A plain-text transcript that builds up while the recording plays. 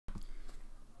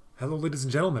Hello, ladies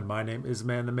and gentlemen. My name is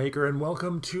Man the Maker, and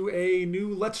welcome to a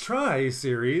new Let's Try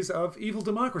series of Evil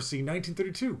Democracy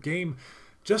 1932. Game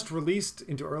just released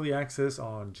into early access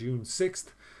on June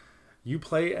 6th. You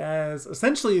play as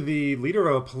essentially the leader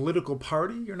of a political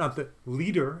party. You're not the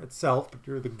leader itself, but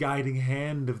you're the guiding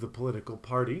hand of the political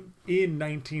party in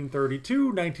 1932,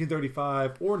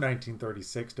 1935, or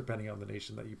 1936, depending on the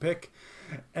nation that you pick.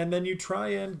 And then you try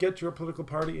and get your political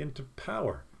party into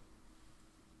power.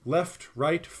 Left,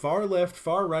 right, far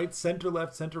right, center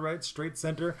right, straight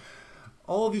center.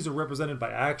 All of these are represented by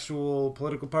actual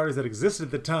political parties that existed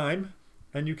at the time.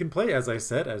 And you can play, as I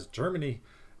said, as Germany,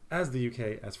 as the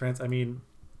UK, as France. I mean,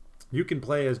 you can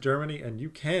play as Germany, and you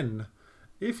can,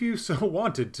 if you so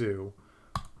wanted to,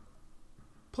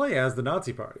 play as the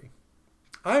Nazi Party.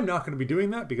 I'm not going to be doing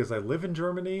that because I live in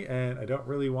Germany and I don't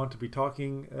really want to be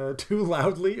talking too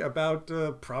loudly about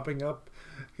propping up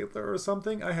Hitler or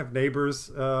something. I have neighbors,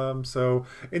 so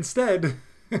instead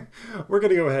we're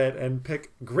going to go ahead and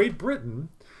pick Great Britain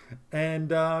and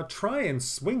try and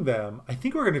swing them. I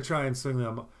think we're going to try and swing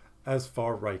them as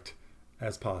far right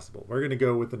as possible. We're going to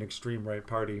go with an extreme right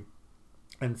party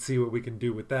and see what we can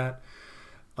do with that.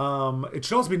 It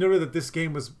should also be noted that this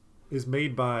game is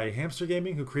made by Hamster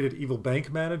Gaming, who created Evil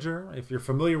Bank Manager. If you're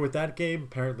familiar with that game,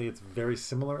 apparently it's very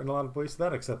similar in a lot of ways to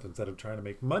that, except instead of trying to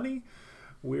make money,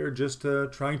 we're just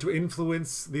trying to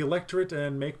influence the electorate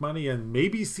and make money and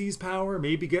maybe seize power,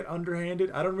 maybe get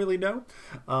underhanded. I don't really know.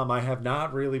 I have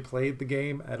not really played the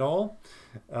game at all.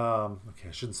 Okay,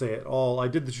 I shouldn't say at all. I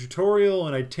did the tutorial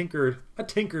and I tinkered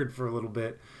for a little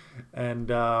bit, and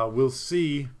we'll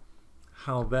see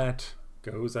how that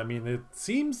goes. I mean, it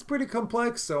seems pretty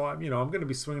complex, so I'm going to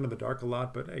be swinging in the dark a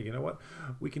lot, but hey, you know what?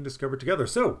 We can discover it together.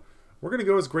 So we're going to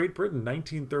go as Great Britain,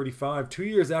 1935. 2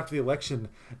 years after the election,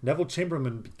 Neville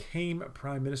Chamberlain became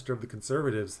Prime Minister of the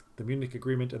Conservatives. The Munich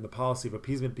Agreement and the policy of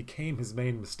appeasement became his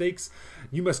main mistakes.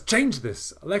 You must change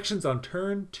this. Elections on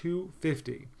turn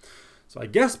 250. So I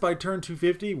guess by turn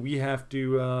 250, we have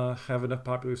to have enough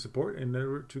popular support in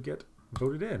order to get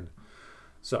voted in.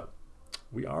 So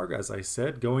we are, as I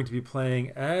said, going to be playing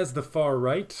as the far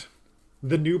right,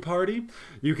 the new party.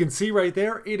 You can see right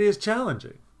there, it is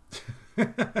challenging.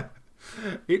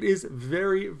 It is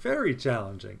very, very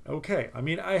challenging. Okay, I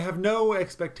mean, I have no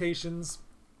expectations.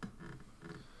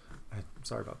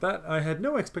 Sorry about that. I had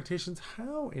no expectations.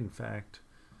 How, in fact,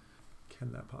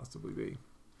 can that possibly be?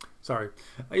 Sorry,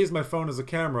 I use my phone as a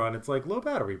camera, and it's like low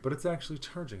battery, but it's actually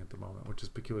charging at the moment, which is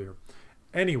peculiar.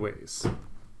 Anyways,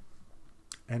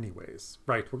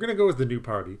 right, we're going to go with the new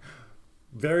party.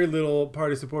 Very little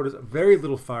party supporters, very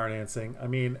little financing. I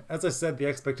mean, as I said, the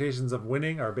expectations of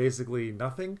winning are basically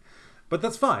nothing, but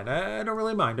that's fine. I don't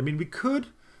really mind. I mean, we could,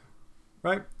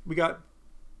 right? We got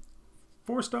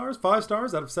 4 stars, 5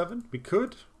 stars out of 7. We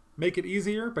could make it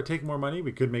easier by taking more money.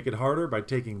 We could make it harder by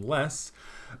taking less.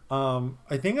 I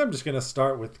think I'm just going to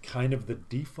start with kind of the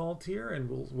default here,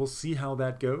 and we'll see how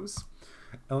that goes.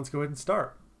 And let's go ahead and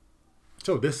start.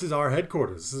 So this is our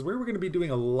headquarters. This is where we're going to be doing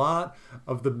a lot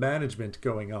of the management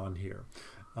going on here.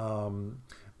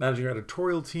 Managing our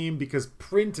editorial team, because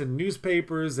print and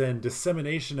newspapers and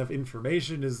dissemination of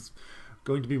information is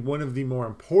going to be one of the more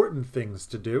important things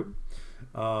to do.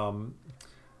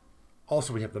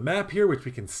 Also, we have the map here, which we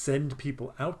can send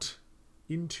people out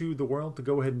into the world to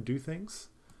go ahead and do things.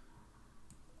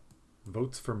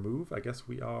 Votes for move. I guess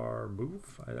we are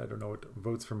move. I don't know what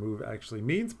votes for move actually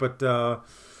means, but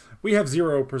we have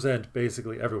 0%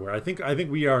 basically everywhere. I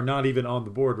think we are not even on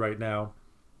the board right now.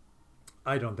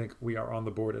 I don't think we are on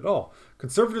the board at all.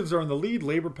 Conservatives are in the lead.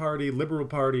 Labour Party, Liberal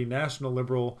Party, National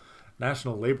Liberal,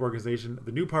 National Labour Organization.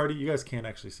 The new party, you guys can't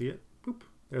actually see it. Boop.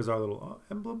 There's our little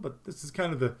emblem, but this is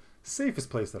kind of the safest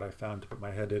place that I found to put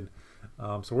my head in.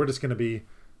 So we're just going to be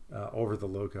over the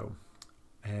logo.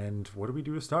 And what do we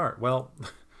do to start? Well,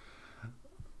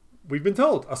 we've been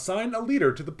told, assign a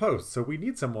leader to the post. So we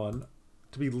need someone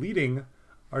to be leading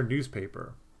our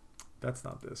newspaper. That's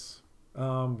not this.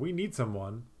 We need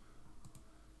someone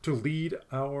to lead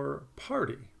our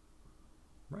party,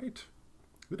 right?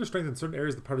 Leader strengthen certain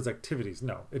areas of the party's activities.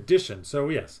 No, addition. So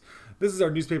yes, this is our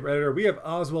newspaper editor. We have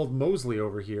Oswald Mosley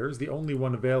over here. Is the only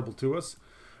one available to us.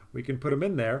 We can put him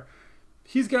in there.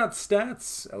 He's got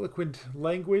stats, eloquent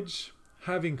language,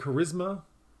 having charisma,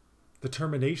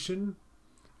 determination,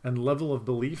 and level of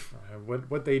belief.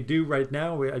 What they do right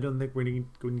now, I don't think we're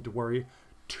going to worry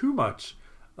too much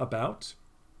about.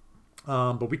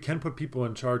 But we can put people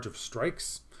in charge of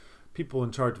strikes, people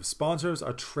in charge of sponsors,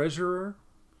 a treasurer,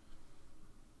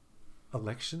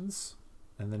 elections,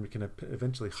 and then we can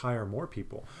eventually hire more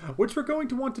people, which we're going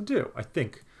to want to do, I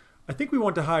think. I think we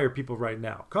want to hire people right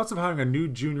now. Cost of hiring a new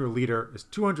junior leader is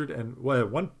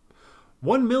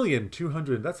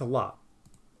 1,200,000. That's a lot.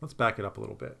 Let's back it up a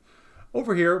little bit.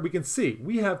 Over here, we can see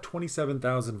we have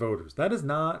 27,000 voters. That is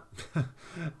not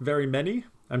very many.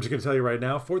 I'm just going to tell you right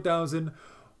now,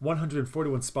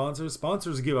 4,141 sponsors.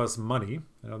 Sponsors give us money.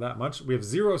 I know that much. We have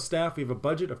 0 staff. We have a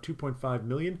budget of 2.5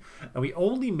 million, and we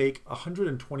only make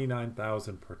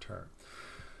 129,000 per turn.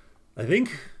 I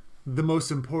think the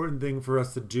most important thing for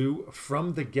us to do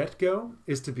from the get-go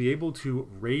is to be able to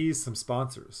raise some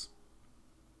sponsors.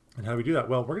 And how do we do that?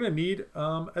 Well, we're going to need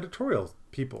editorial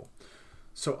people.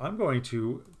 So I'm going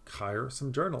to hire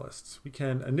some journalists. We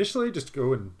can initially just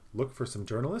go and look for some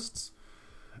journalists.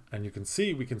 And you can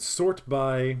see we can sort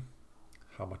by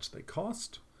how much they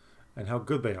cost and how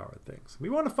good they are at things. We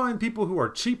want to find people who are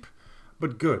cheap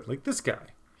but good, like this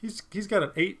guy. He's got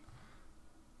an 8.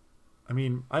 I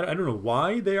mean, I don't know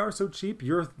why they are so cheap.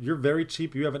 You're very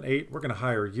cheap. You have an 8. We're going to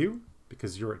hire you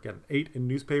because you're at an 8 in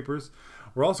newspapers.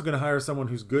 We're also going to hire someone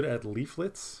who's good at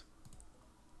leaflets.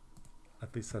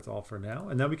 At least that's all for now.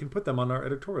 And then we can put them on our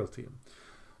editorial team.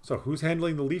 So who's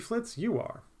handling the leaflets? You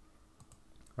are.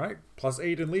 Right?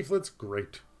 +8 in leaflets.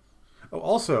 Great. Oh,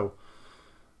 also,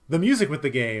 the music with the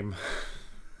game.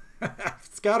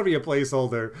 It's got to be a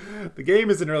placeholder. The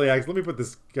game is in early access. Let me put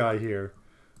this guy here.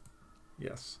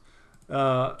 Yes.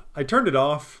 I turned it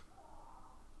off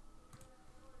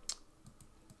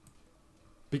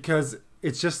because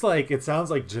it's just like, it sounds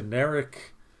like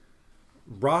generic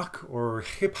rock or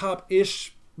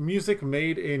hip-hop-ish music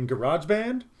made in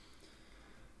GarageBand,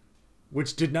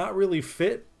 which did not really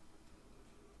fit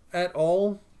at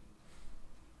all.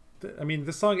 I mean,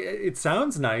 the song, it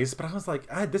sounds nice, but I was like,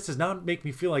 this does not make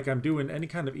me feel like I'm doing any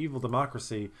kind of evil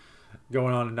democracy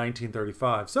going on in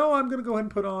 1935. So I'm going to go ahead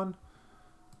and put on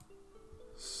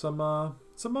some of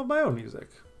my own music.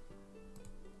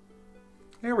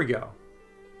 Here we go.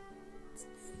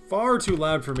 Far too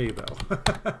loud for me, though.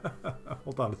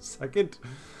 Hold on a second.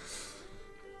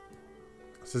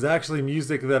 This is actually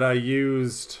music that I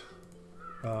used,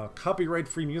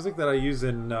 copyright-free music that I use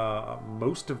in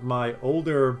most of my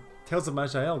older Tales of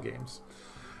Mashael games.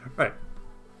 Right.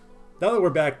 Now that we're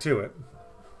back to it,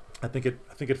 I think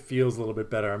it feels a little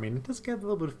bit better. I mean, it does get a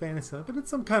little bit of fantasy, but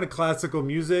it's some kind of classical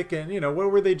music, and you know,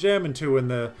 what were they jamming to in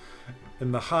the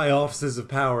high offices of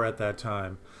power at that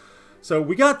time? So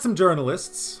we got some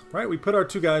journalists, right? We put our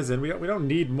 2 guys in. We don't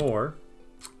need more.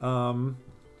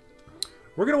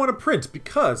 We're going to want to print,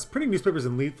 because printing newspapers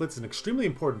and leaflets is an extremely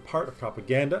important part of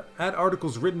propaganda. Add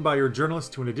articles written by your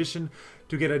journalist to an edition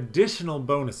to get additional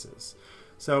bonuses.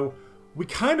 So we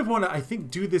kind of want to, I think,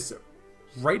 do this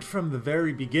right from the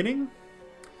very beginning,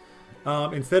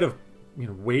 instead of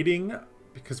waiting,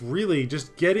 because really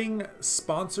just getting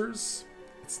sponsors,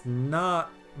 it's not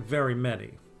very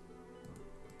many.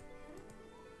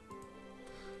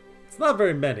 It's not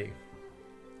very many.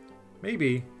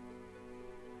 Maybe.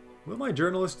 Will my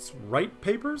journalists write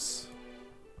papers?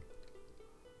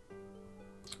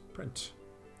 Print.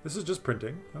 This is just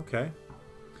printing. Okay.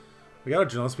 We got a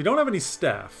journalist. We don't have any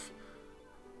staff.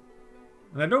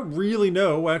 And I don't really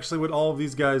know actually what all of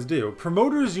these guys do.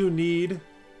 Promoters you need.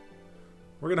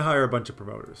 We're going to hire a bunch of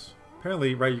promoters.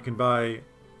 Apparently, right, you can buy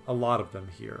a lot of them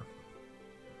here.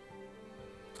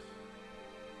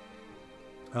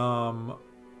 I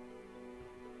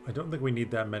don't think we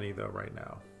need that many though right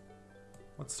now.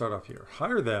 Let's start off here.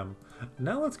 Hire them.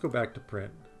 Now let's go back to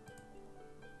print.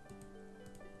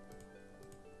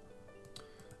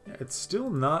 Yeah, it's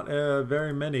still not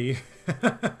very many.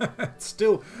 It's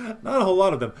still not a whole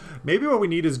lot of them. Maybe what we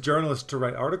need is journalists to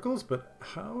write articles, but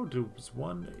how does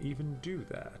one even do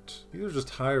that? These are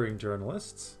just hiring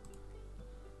journalists.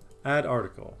 Add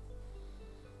article.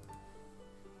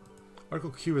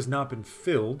 Article queue has not been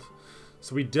filled.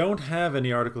 So we don't have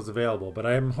any articles available, but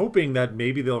I am hoping that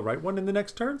maybe they'll write one in the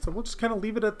next turn. So we'll just kind of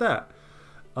leave it at that.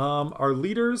 Our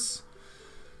leaders.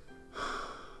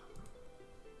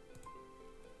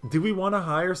 Do we want to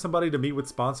hire somebody to meet with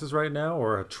sponsors right now,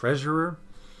 or a treasurer?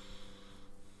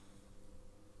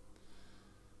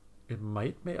 It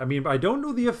might. I mean, I don't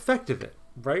know the effect of it,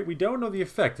 right? We don't know the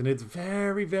effect, and it's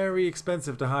very, very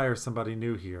expensive to hire somebody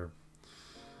new here.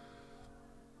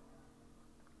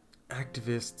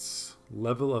 Activists.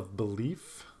 Level of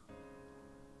belief.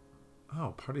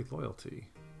 Oh, party loyalty.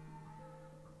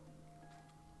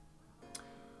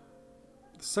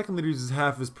 The second leader uses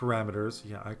half of his parameters.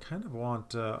 Yeah, I kind of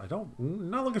want... I'm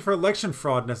not looking for election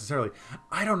fraud necessarily.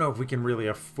 I don't know if we can really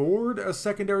afford a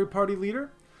secondary party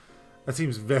leader. That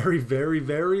seems very, very,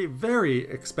 very, very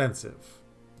expensive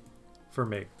for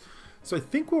me. So I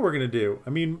think what we're going to do... I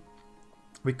mean,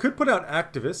 We could put out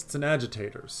activists and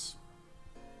agitators.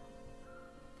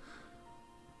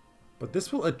 But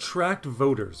this will attract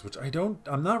voters, which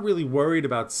I'm not really worried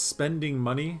about spending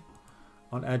money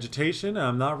on agitation.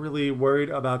 I'm not really worried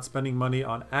about spending money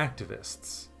on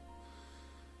activists.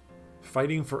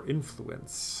 Fighting for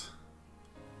influence.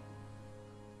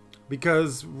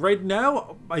 Because right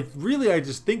now, I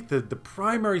just think that the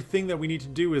primary thing that we need to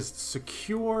do is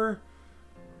secure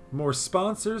more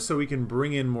sponsors so we can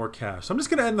bring in more cash. So I'm just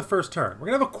going to end the first turn. We're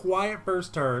going to have a quiet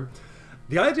first turn.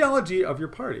 The ideology of your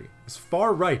party is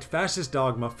far right. Fascist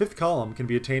dogma, fifth column, can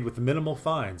be attained with minimal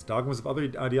fines. Dogmas of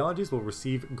other ideologies will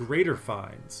receive greater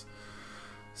fines.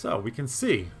 So we can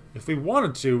see, if we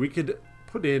wanted to, we could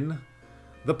put in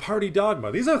the party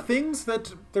dogma. These are things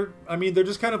that they're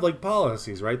just kind of like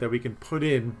policies, right? That we can put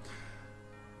in.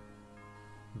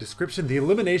 Description: the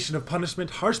elimination of punishment,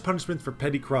 harsh punishment for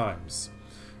petty crimes.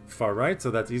 Far right, so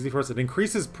that's easy for us. It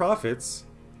increases profits,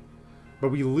 but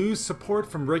we lose support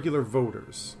from regular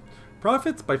voters.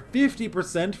 Profits by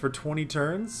 50% for 20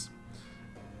 turns,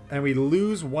 and we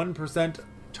lose 1%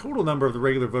 total number of the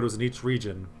regular voters in each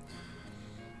region.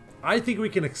 I think we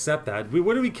can accept that.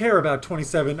 What do we care about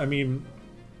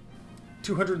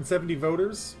 270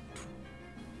 voters?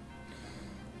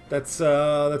 That's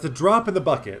a drop in the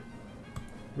bucket.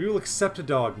 We will accept a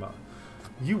dogma.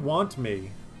 You want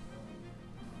me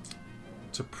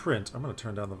to print. I'm going to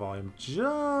turn down the volume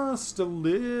just a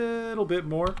little bit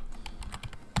more.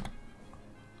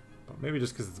 But maybe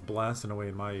just because it's blasting away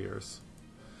in my ears.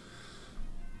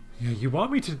 Yeah, you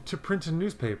want me to print a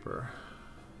newspaper.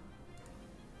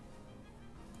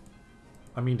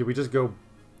 I mean, do we just go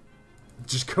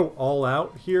all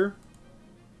out here?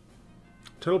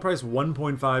 Total price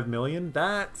 1.5 million?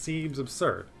 That seems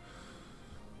absurd.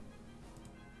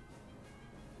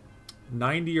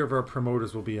 90 of our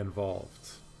promoters will be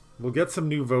involved. We'll get some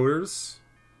new voters.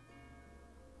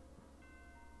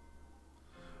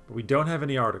 But we don't have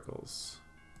any articles.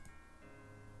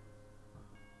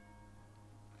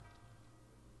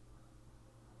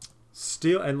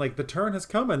 Still, and like the turn has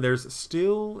come and there's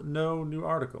still no new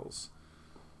articles.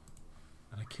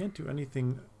 And I can't do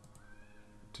anything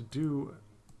to do...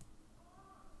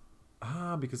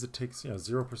 because it takes,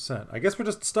 0%. I guess we're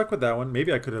just stuck with that one.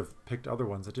 Maybe I could have picked other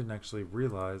ones. I didn't actually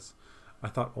realize. I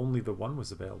thought only the one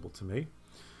was available to me.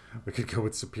 We could go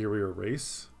with superior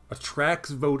race. Attracts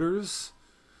voters.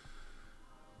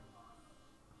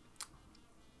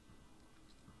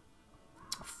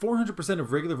 "400%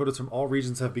 of regular voters from all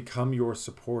regions have become your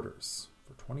supporters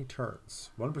for 20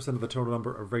 turns. 1% of the total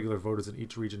number of regular voters in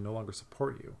each region no longer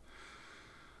support you."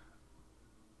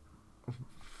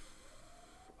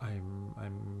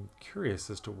 I'm curious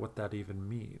as to what that even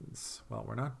means. Well,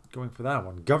 we're not going for that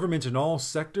one. Government in all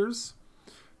sectors.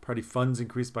 Party funds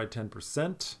increased by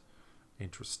 10%.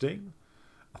 Interesting.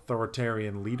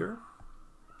 Authoritarian leader.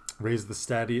 Raise the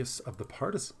status of the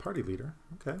party leader.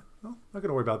 Okay, well, not going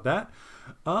to worry about that.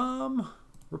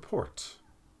 Report.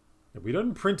 We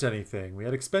didn't print anything. We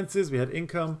had expenses, we had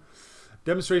income.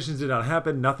 Demonstrations did not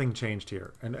happen. Nothing changed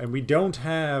here. And we don't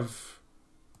have...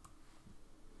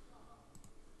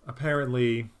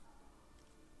 apparently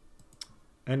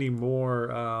any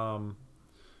more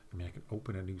I can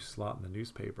open a new slot in the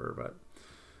newspaper, but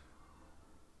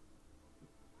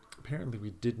apparently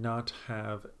we did not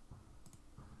have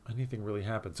anything really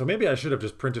happen. So maybe I should have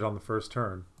just printed on the first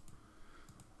turn.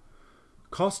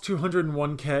 Cost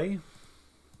 201k.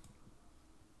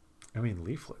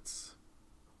 Leaflets.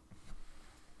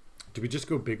 Do we just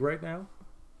go big right now?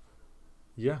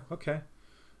 Yeah, okay.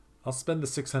 I'll spend the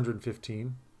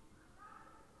 615.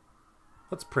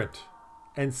 Let's print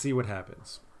and see what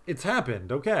happens. It's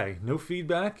happened. Okay. No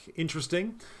feedback.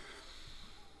 Interesting.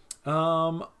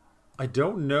 I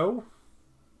don't know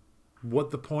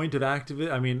what the point of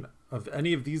of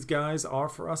any of these guys are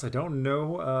for us. I don't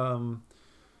know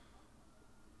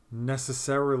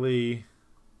necessarily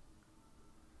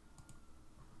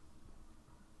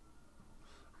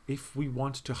if we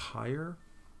want to hire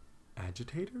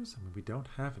agitators. We don't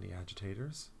have any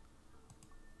agitators.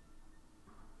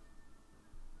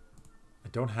 I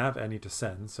don't have any to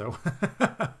send, so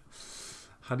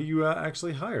how do you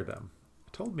actually hire them?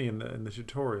 It told me in the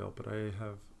tutorial, but I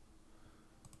have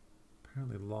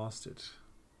apparently lost it.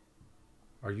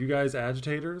 Are you guys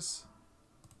agitators?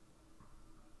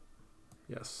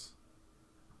 Yes.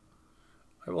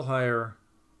 I will hire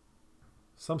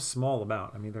some small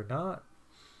amount. They're not...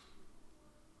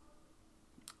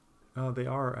 Oh, they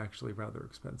are actually rather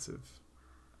expensive.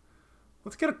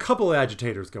 Let's get a couple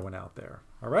agitators going out there.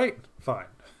 All right? Fine.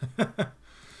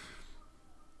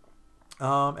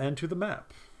 And to the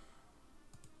map.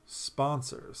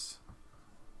 Sponsors.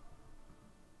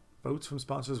 Votes from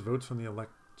sponsors, votes from the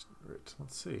electorate.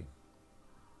 Let's see.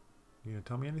 You gonna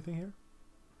tell me anything here?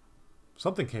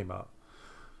 Something came up.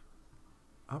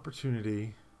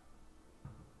 Opportunity.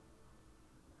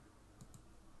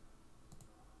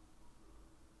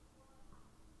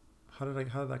 How did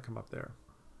that come up there?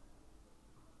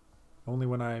 Only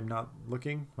when I'm not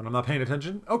looking, when I'm not paying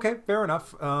attention? Okay, fair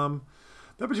enough. The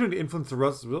opportunity to influence the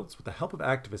results with the help of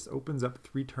activists opens up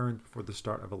 3 turns before the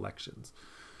start of elections.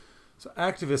 So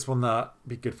activists will not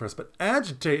be good for us, but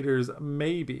agitators,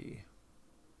 maybe.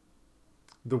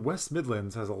 The West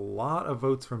Midlands has a lot of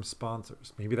votes from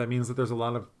sponsors. Maybe that means that there's a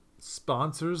lot of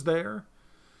sponsors there.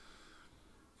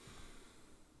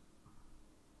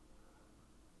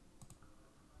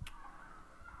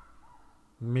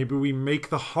 Maybe we make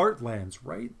the Heartlands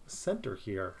right center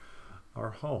here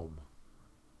our home.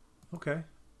 Okay.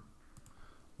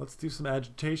 Let's do some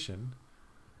agitation.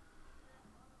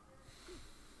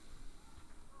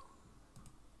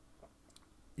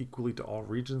 Equally to all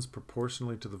regions,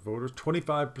 proportionally to the voters.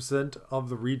 25% of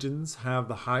the regions have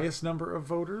the highest number of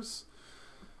voters.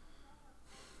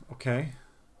 Okay.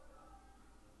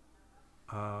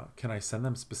 Can I send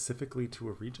them specifically to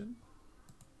a region?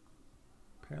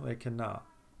 Apparently I cannot.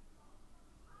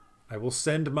 I will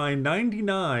send my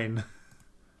 99.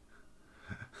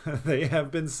 They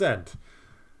have been sent.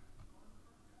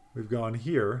 We've gone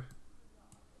here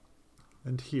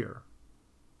and here.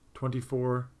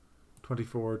 24,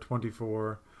 24,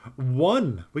 24.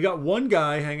 1. We got 1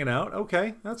 guy hanging out.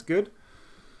 Okay, that's good.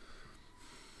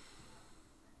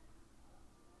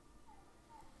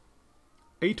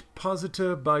 Eight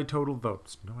positive by total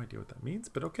votes. No idea what that means,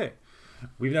 but okay.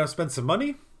 We've now spent some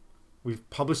money. We've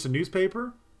published a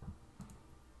newspaper.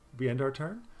 We end our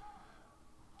turn.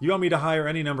 You want me to hire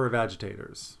any number of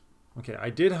agitators? Okay, I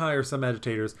did hire some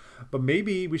agitators, but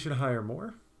maybe we should hire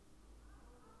more?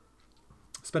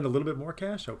 Spend a little bit more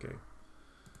cash? Okay.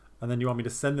 And then you want me to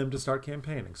send them to start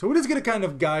campaigning. So it is going to kind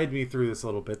of guide me through this a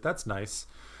little bit. That's nice.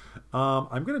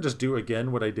 I'm going to just do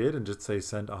again what I did and just say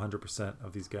send 100%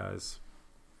 of these guys.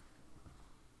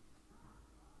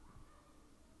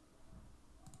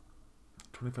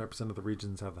 .25% of the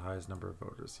regions have the highest number of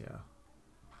voters. Yeah.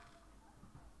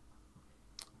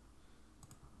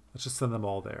 Let's just send them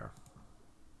all there.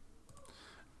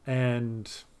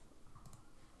 And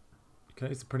can I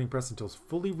use the printing press until it's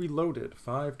fully reloaded?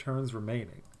 5 turns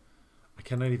remaining. I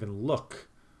cannot even look.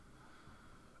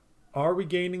 Are we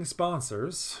gaining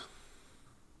sponsors?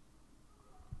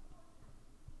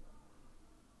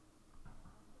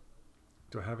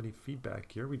 Do I have any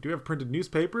feedback here? We do have printed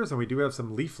newspapers and we do have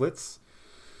some leaflets.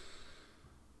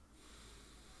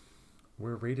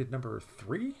 We're rated number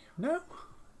 3 now?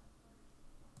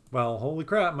 Well, holy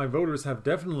crap, my voters have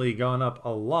definitely gone up a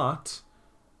lot.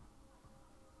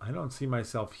 I don't see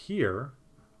myself here.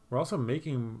 We're also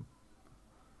making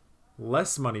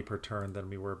less money per turn than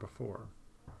we were before.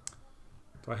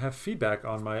 Do I have feedback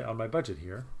on my budget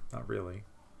here? Not really.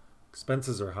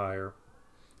 Expenses are higher.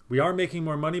 We are making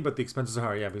more money, but the expenses are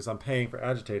higher. Yeah, because I'm paying for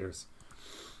agitators.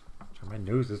 My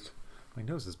nose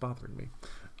is bothering me.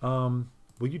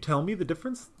 Will you tell me the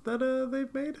difference that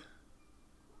they've made?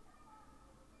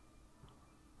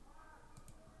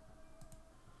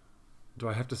 Do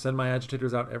I have to send my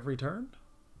agitators out every turn?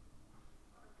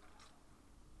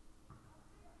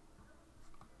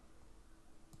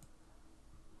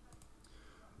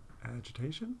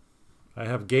 Agitation? I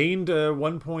have gained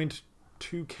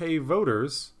 1.2k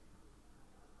voters.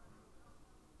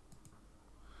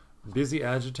 Busy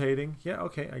agitating. Yeah,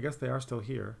 okay, I guess they are still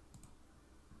here.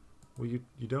 Well, you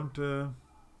don't...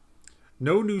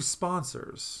 No new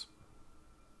sponsors.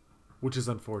 Which is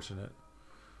unfortunate.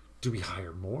 Do we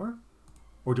hire more?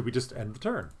 Or do we just end the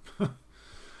turn?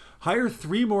 Hire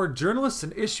 3 more journalists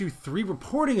and issue 3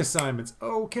 reporting assignments.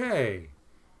 Okay.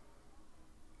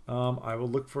 I will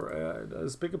look for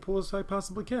as big a pool as I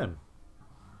possibly can.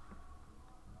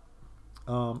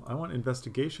 I want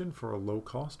investigation for a low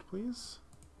cost, please.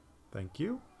 Thank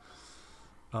you.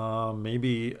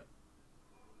 Maybe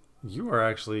you are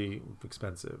actually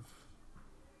expensive.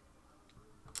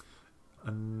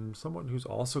 And someone who's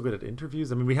also good at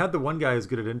interviews. I mean, we had the one guy who's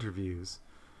good at interviews.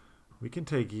 We can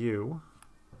take you.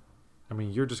 I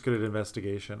mean, you're just good at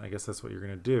investigation. I guess that's what you're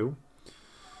going to do.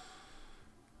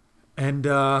 And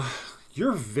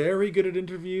you're very good at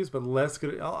interviews, but less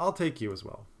good at... I'll take you as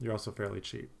well. You're also fairly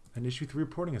cheap. And issue 3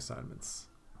 reporting assignments.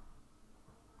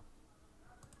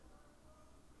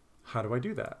 How do I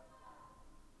do that?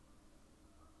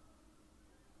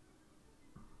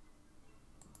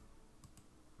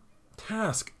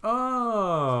 Task.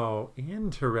 Oh,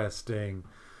 interesting.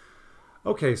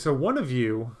 Okay, so one of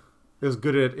you is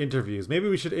good at interviews. Maybe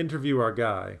we should interview our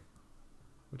guy.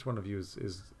 Which one of you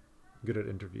is good at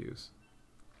interviews?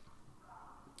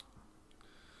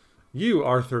 You,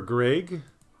 Arthur Gregg.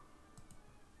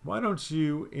 Why don't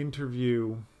you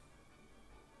interview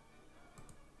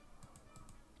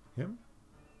him?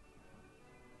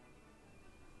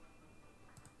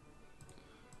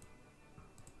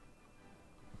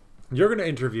 You're going to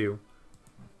interview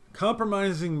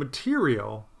compromising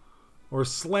material or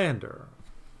slander,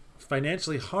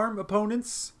 financially harm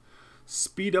opponents,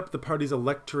 speed up the party's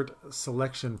electorate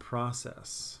selection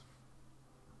process.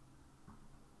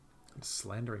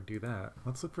 Slandering, do that.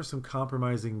 Let's look for some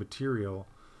compromising material.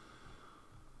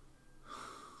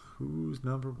 Who's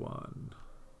number 1?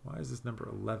 Why is this number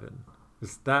 11?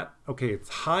 Is that okay? It's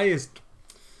highest.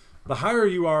 The higher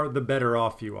you are, the better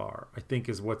off you are, I think,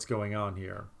 is what's going on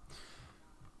here.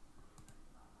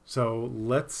 So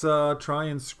let's try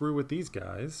and screw with these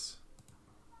guys.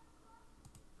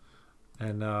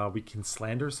 And we can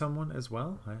slander someone as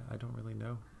well. I don't really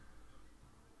know.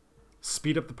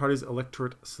 Speed up the party's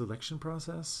electorate selection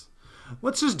process.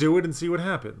 Let's just do it and see what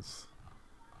happens.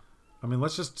 I mean,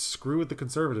 let's just screw with the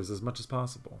conservatives as much as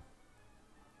possible.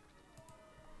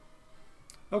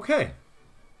 Okay.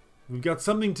 We've got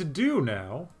something to do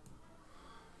now.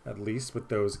 At least with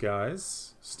those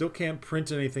guys. Still can't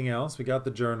print anything else. We got the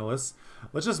journalists.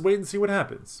 Let's just wait and see what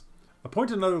happens.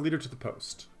 Appoint another leader to the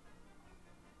post.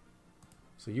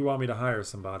 So you want me to hire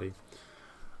somebody.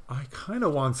 I kind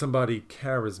of want somebody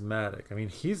charismatic. I mean,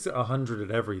 he's 100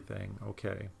 at everything.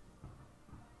 Okay.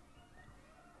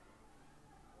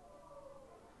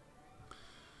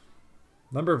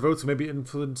 Number of votes may be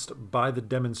influenced by the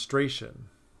demonstration.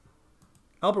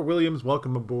 Albert Williams,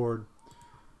 welcome aboard.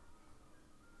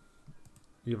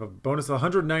 You have a bonus of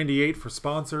 198 for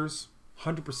sponsors.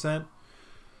 100%.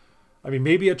 I mean,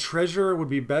 maybe a treasurer would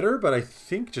be better, but I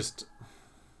think just...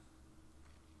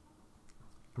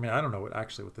 I mean, I don't know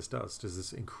what this does. Does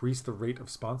this increase the rate of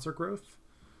sponsor growth?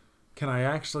 Can I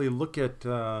actually look at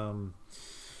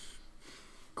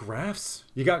graphs?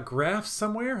 You got graphs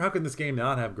somewhere? How can this game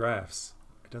not have graphs?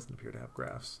 It doesn't appear to have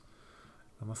graphs.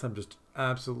 Unless I'm just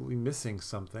absolutely missing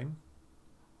something.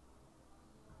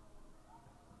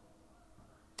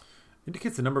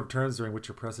 Indicates the number of turns during which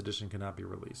your press edition cannot be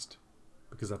released.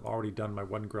 Because I've already done my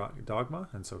one dogma,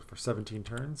 and so for 17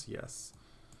 turns, yes.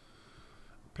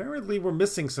 Apparently we're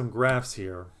missing some graphs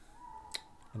here.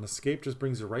 And escape just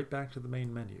brings you right back to the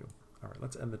main menu. Alright,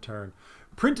 let's end the turn.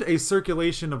 Print a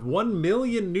circulation of 1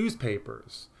 million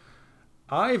newspapers.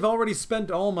 I've already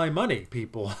spent all my money,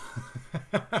 people.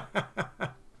 I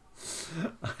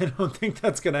don't think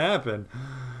that's going to happen.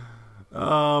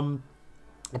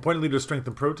 Appoint a leader to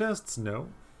strengthen protests? No.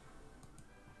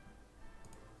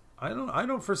 I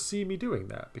don't foresee me doing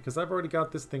that because I've already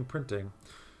got this thing printing.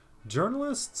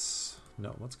 Journalists?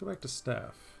 No, let's go back to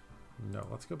staff. No,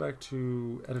 let's go back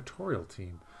to editorial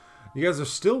team. You guys are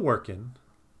still working.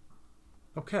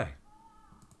 Okay.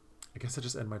 I guess I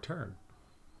just end my turn.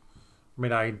 I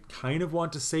mean, I kind of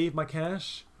want to save my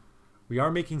cash. We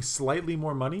are making slightly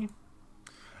more money.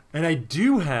 And I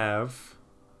do have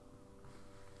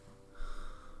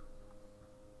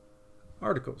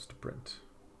articles to print.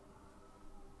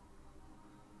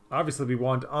 Obviously, we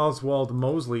want Oswald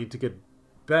Mosley to get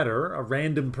better. A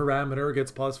random parameter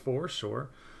gets +4, sure.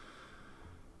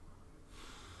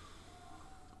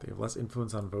 They have less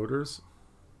influence on voters.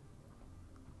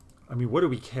 I mean, what do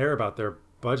we care about their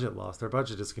budget loss? Their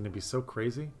budget is going to be so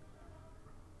crazy.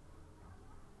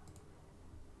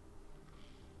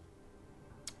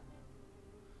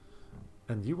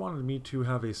 And you wanted me to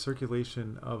have a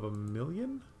circulation of 1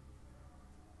 million?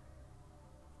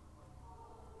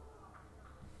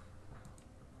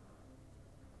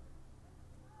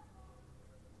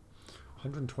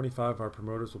 $125 of our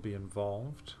promoters will be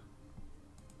involved.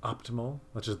 Optimal,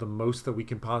 which is the most that we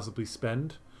can possibly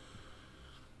spend.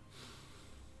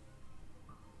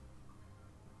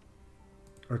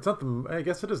 Or it's not the... I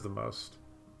guess it is the most.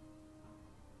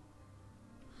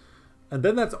 And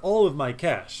then that's all of my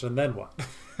cash. And then what?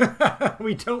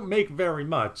 We don't make very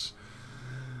much.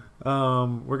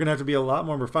 We're going to have to be a lot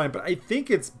more refined. But I think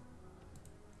it's...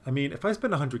 I mean, if I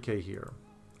spend 100K here,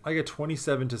 I get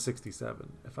 27 to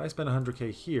 67. If I spend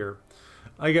 100K here,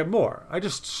 I get more. I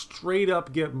just straight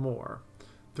up get more.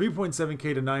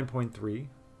 3.7K to 9.3.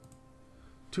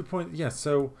 2 point... Yeah,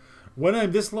 so when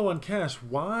I'm this low on cash,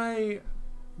 why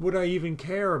would I even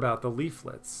care about the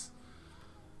leaflets?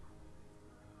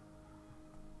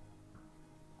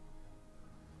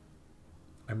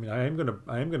 I mean, I am gonna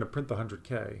print the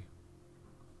 100K.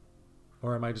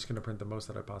 Or am I just gonna print the most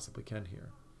that I possibly can here?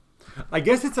 I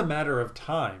guess it's a matter of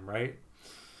time, right?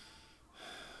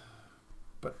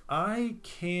 But I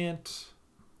can't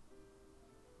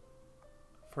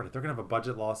afford it. They're going to have a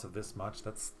budget loss of this much.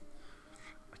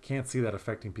 I can't see that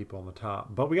affecting people on the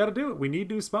top. But we got to do it. We need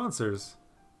new sponsors.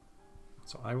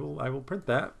 So I will print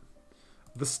that.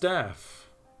 The staff.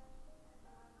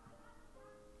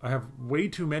 I have way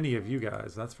too many of you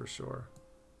guys, that's for sure.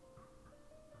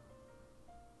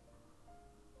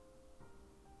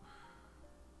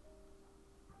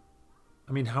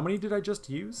 I mean, how many did I just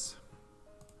use?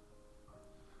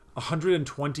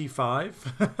 125?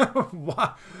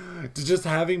 What? Does just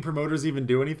having promoters even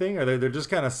do anything? Or they're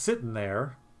just kind of sitting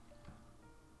there?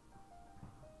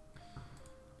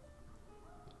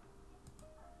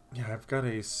 Yeah, I've got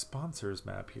a sponsors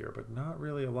map here, but not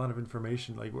really a lot of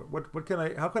information. Like,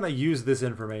 how can I use this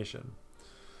information?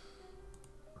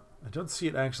 I don't see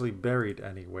it actually buried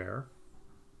anywhere.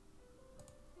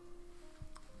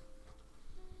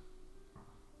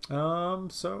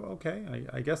 Okay,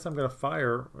 I guess I'm gonna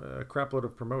fire a crap load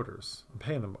of promoters. I'm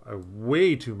paying them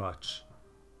way too much.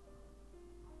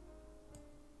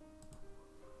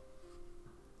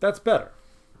 That's better.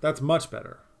 That's much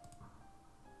better.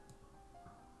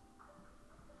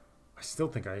 I still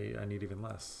think I need even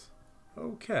less.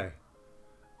 Okay.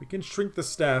 We can shrink the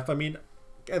staff. I mean,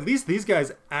 at least these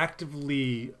guys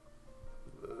actively,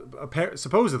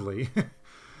 supposedly,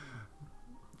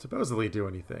 supposedly do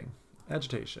anything.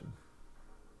 Agitation.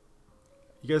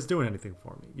 You guys doing anything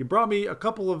for me? You brought me a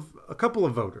couple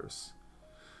of voters.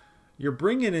 You're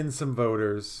bringing in some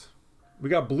voters. We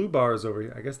got blue bars over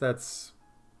here. I guess that's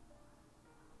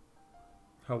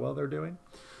how well they're doing.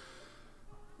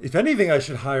 If anything, I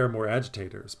should hire more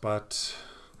agitators, but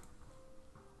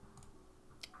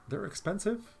they're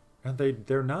expensive, and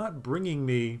they're not bringing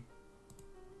me.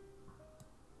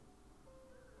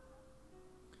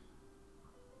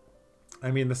 I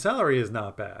mean, the salary is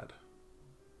not bad.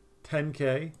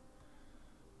 10K.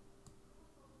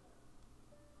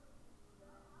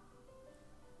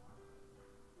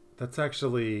 That's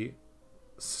actually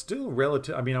still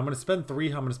relative. I mean, I'm going to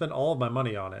spend all of my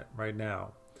money on it right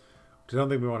now. I don't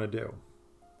think we want to do.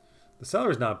 The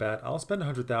salary's not bad. I'll spend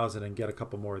 100,000 and get a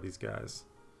couple more of these guys,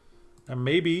 and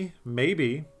maybe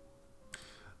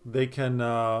they can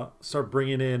start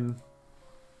bringing in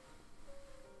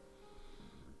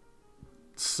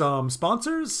some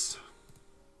sponsors.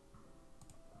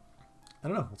 I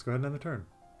don't know. Let's go ahead and end the turn.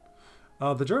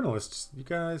 The journalists, you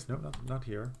guys, no, not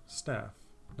here. Staff,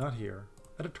 not here.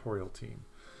 Editorial team.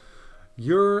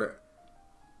 You're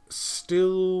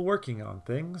still working on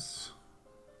things.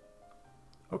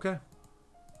 Okay.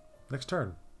 Next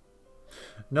turn.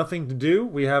 Nothing to do.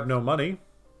 We have no money.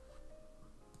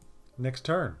 Next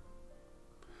turn.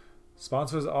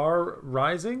 Sponsors are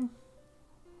rising.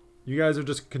 You guys are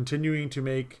just continuing to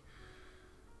make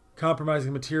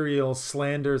compromising material,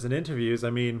 slanders, and interviews. I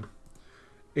mean,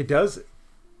 it does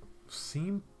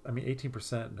seem... I mean,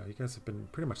 18%. No, you guys have been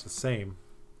pretty much the same.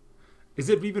 Is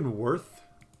it even worth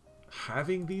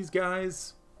having these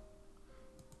guys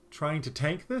trying to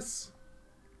tank this?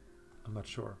 I'm not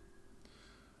sure.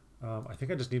 I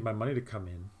think I just need my money to come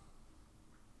in.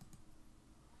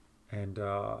 And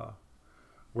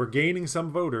we're gaining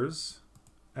some voters.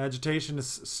 Agitation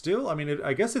is still... I mean,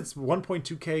 I guess it's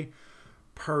 1.2K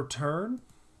per turn.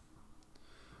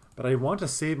 But I want to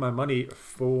save my money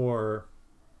for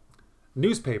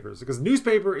newspapers, because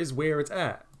newspaper is where it's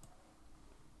at.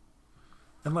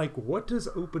 And like, what does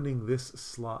opening this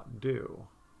slot do?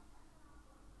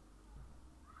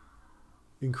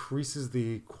 Increases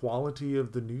the quality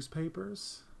of the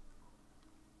newspapers?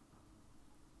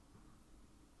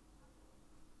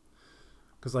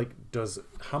 Because like,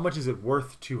 how much is it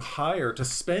worth to hire, to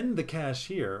spend the cash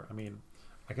here? I mean,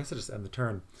 I guess I just end the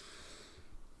turn.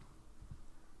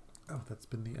 Oh, that's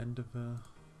been the end of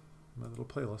my little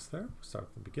playlist there. Start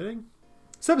from the beginning.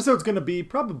 This episode's going to be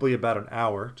probably about an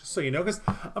hour, just so you know, because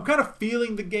I'm kind of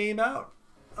feeling the game out.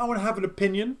 I want to have an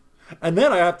opinion. And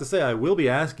then I have to say, I will be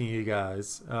asking you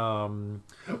guys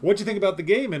what you think about the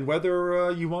game and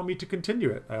whether you want me to continue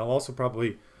it. I'll also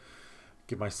probably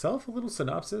give myself a little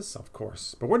synopsis, of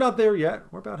course. But we're not there yet.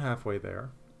 We're about halfway there.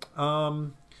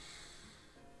 I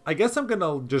guess I'm going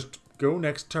to just go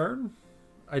next turn.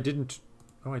 I didn't...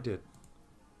 Oh, I did.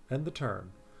 End the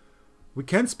turn. We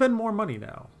can spend more money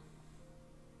now.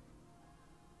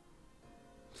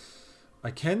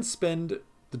 I can spend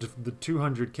the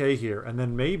 200K here, and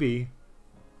then maybe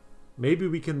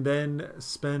we can then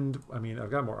spend... I mean, I've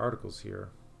got more articles here.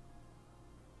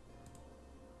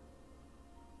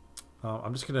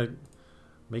 I'm just going to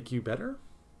make you better.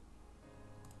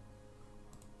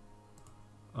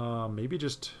 Maybe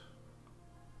just...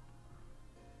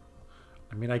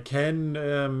 I mean, I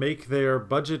can make their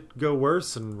budget go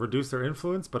worse and reduce their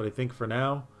influence, but I think for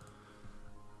now,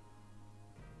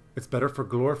 it's better for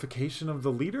glorification of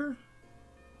the leader.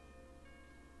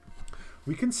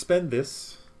 We can spend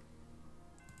this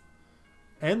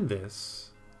and this.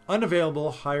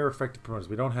 Unavailable, higher effective promoters.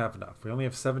 We don't have enough. We only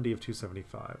have 70 of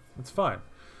 275. That's fine.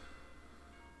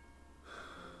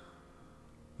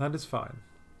 That is fine.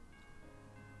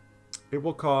 It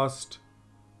will cost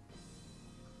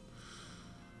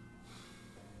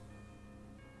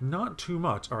not too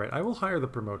much. All right, I will hire the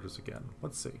promoters again.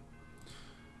 Let's see.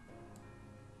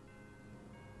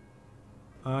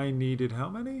 I needed how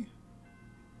many?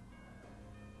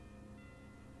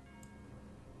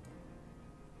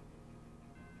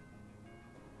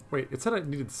 Wait, it said I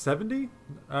needed 70?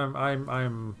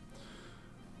 I'm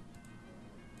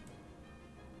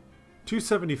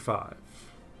 275.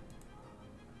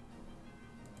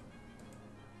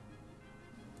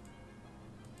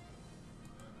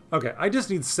 Okay, I just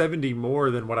need 70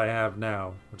 more than what I have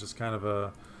now, which is kind of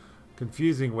a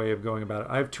confusing way of going about it.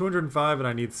 I have 205 and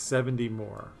I need 70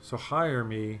 more. So hire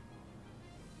me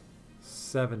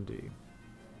 70.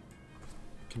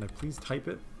 Can I please type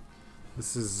it?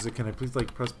 This is, can I please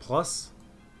like press plus?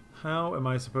 How am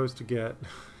I supposed to get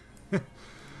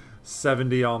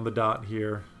 70 on the dot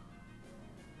here?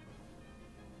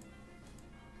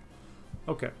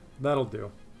 Okay, that'll do.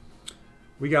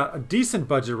 We got a decent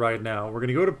budget right now. We're going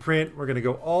to go to print. We're going to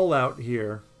go all out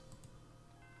here.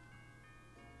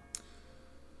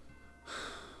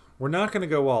 We're not going to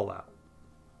go all out.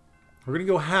 We're going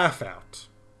to go half out.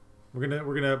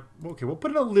 Okay, we'll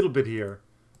put in a little bit here.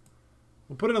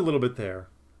 We'll put in a little bit there.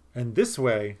 And this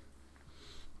way,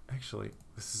 actually,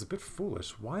 this is a bit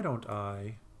foolish. Why don't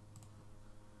I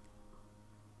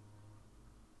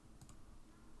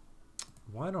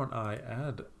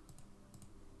add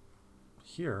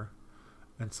here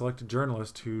and select a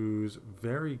journalist who's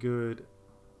very good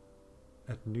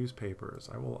at newspapers.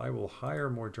 I will hire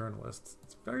more journalists.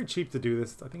 It's very cheap to do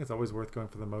this. I think it's always worth going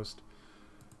for the most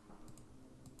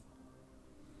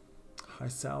high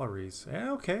salaries.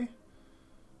 Yeah, okay.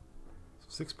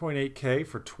 6.8K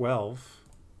for 12.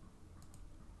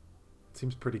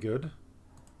 Seems pretty good.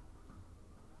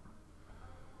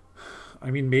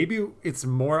 I mean, maybe it's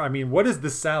more. I mean, what is the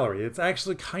salary? It's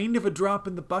actually kind of a drop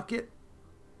in the bucket.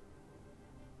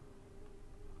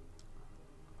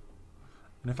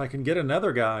 And if I can get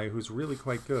another guy who's really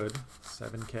quite good,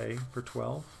 7K for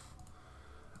 12.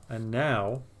 And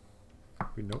now,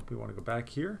 we want to go back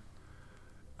here.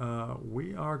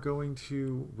 We are going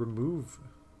to remove,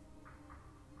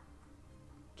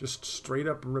 just straight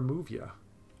up remove you.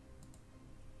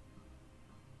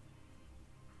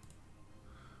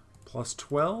 Plus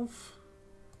 12,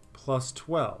 plus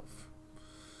 12.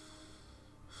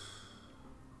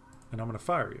 And I'm going to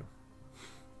fire you.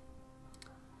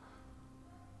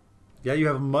 Yeah, you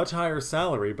have a much higher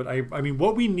salary, but I mean,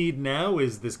 what we need now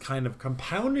is this kind of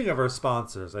compounding of our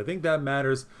sponsors. I think that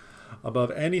matters above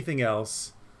anything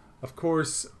else. Of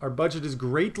course, our budget is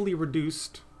greatly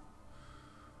reduced,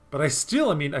 but I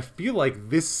mean, I feel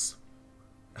like this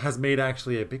has made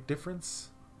actually a big difference.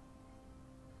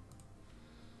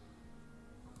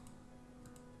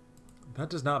 That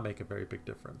does not make a very big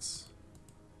difference.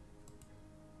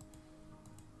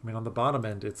 I mean, on the bottom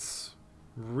end, it's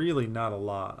really not a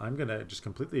lot. I'm going to just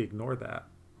completely ignore that.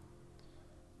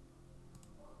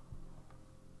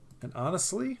 And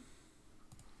honestly,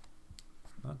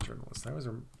 not journalist.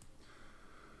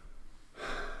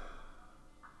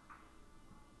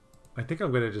 I think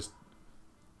I'm going to just...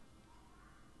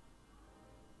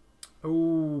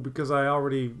 Oh, because I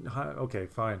already... Okay,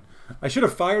 fine. I should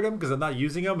have fired him because I'm not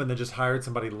using him and then just hired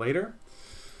somebody later.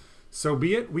 So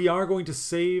be it. We are going to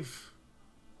save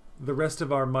the rest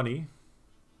of our money.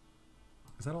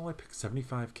 Is that all I picked?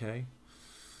 75K?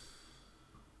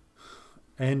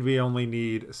 And we only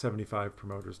need 75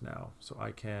 promoters now. So I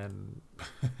can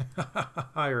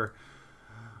fire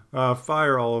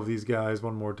all of these guys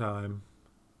one more time.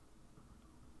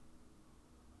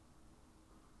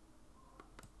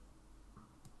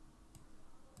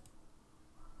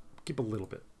 Keep a little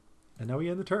bit. And now we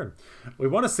end the turn. We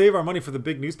want to save our money for the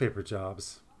big newspaper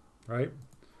jobs, right?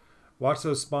 Watch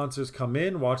those sponsors come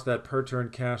in. Watch that per turn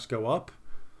cash go up.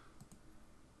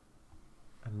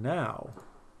 And now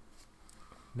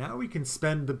we can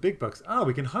spend the big bucks. Ah,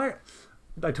 we can hire.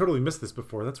 I totally missed this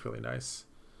before. That's really nice.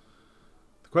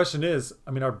 The question is,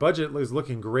 I mean, our budget is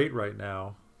looking great right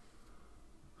now.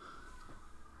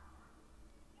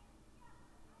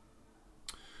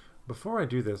 Before I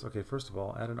do this, okay, first of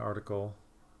all, add an article.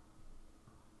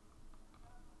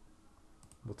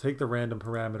 We'll take the random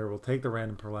parameter. We'll take the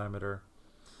random parameter.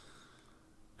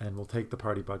 And we'll take the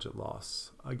party budget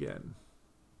loss again.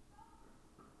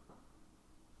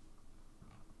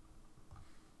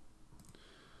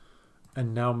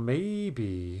 And now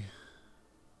maybe...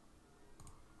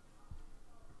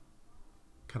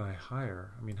 Can I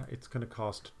hire? I mean, it's going to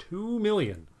cost 2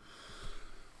 million.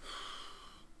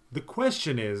 The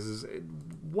question is,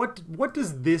 what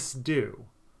does this do?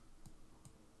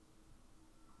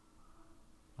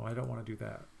 Oh, I don't want to do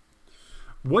that.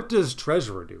 What does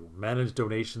Treasurer do? Manage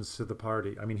donations to the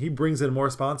party. I mean, he brings in more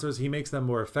sponsors. He makes them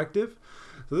more effective.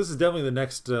 So this is definitely the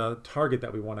next target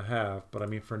that we want to have. But I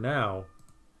mean, for now...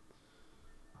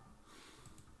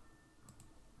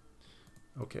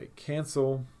 Okay,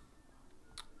 cancel.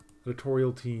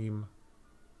 Editorial team.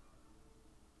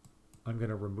 I'm going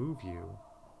to remove you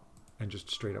and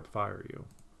just straight up fire you.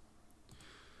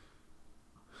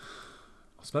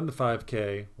 I'll spend the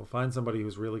 5K. We'll find somebody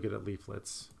who's really good at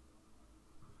leaflets.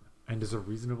 And is a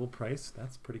reasonable price.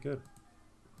 That's pretty good.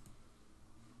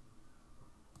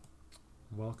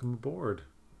 Welcome aboard.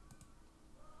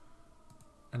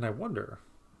 And I wonder...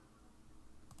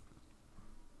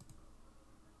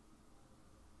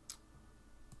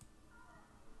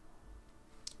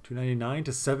 $2.99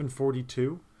 to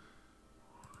 $7.42.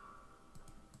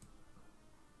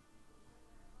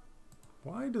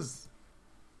 Why does...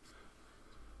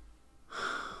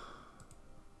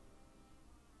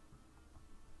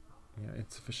 Yeah,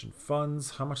 insufficient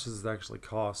funds. How much does it actually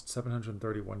cost?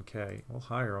 $731K. We'll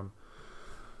hire them.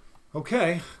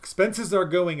 Okay, expenses are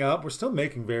going up. We're still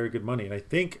making very good money. And I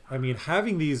think, I mean,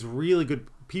 having these really good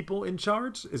people in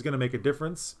charge is going to make a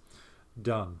difference.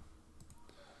 Done.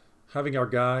 Having our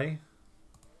guy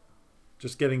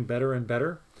just getting better and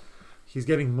better. He's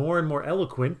getting more and more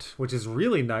eloquent, which is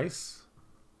really nice.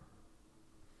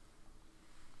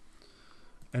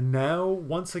 And now,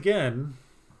 once again,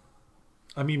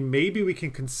 I mean, maybe we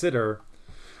can consider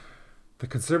the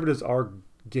Conservatives are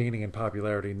gaining in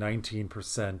popularity,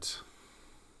 19%.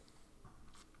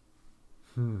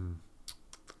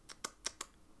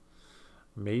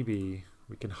 Maybe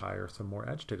we can hire some more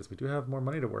agitators. We do have more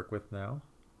money to work with now.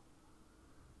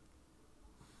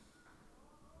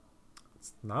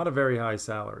 It's not a very high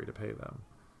salary to pay them.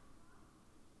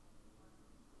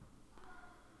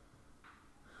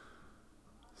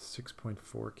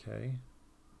 $6.4K.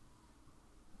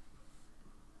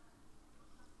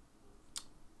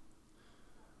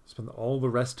 Spend all the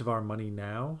rest of our money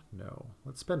now? No.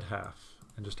 Let's spend half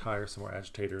and just hire some more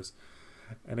agitators.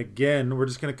 And again, we're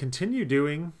just going to continue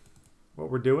doing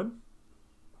what we're doing.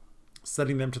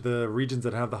 Setting them to the regions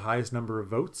that have the highest number of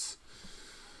votes.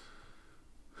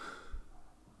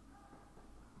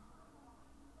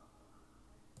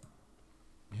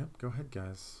 Yep, go ahead,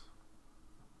 guys.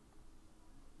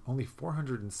 Only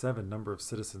 407 number of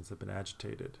citizens have been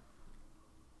agitated.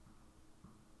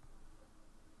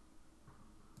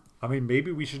 I mean,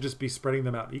 maybe we should just be spreading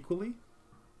them out equally.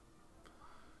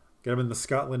 Get them in the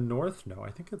Scotland North. No,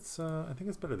 I think it's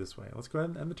better this way. Let's go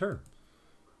ahead and end the turn.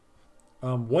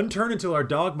 One turn until our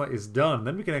dogma is done.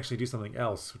 Then we can actually do something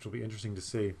else, which will be interesting to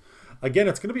see. Again,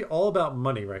 it's going to be all about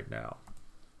money right now.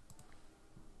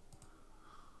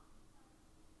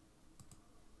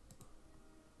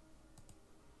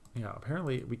 Yeah,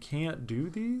 apparently we can't do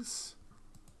these.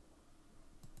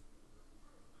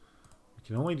 We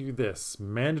can only do this.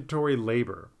 Mandatory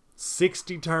labor.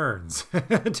 60 turns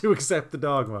to accept the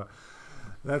dogma.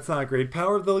 That's not great.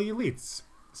 Power of the elites.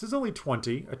 This is only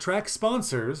 20. Attract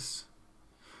sponsors.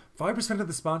 5% of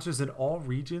the sponsors in all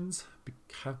regions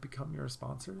have become your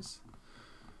sponsors.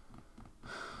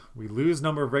 We lose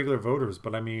number of regular voters,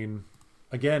 but I mean,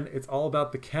 again, it's all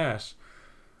about the cash.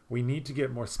 We need to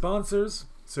get more sponsors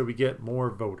so we get more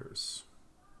voters.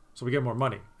 So we get more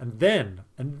money. And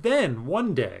then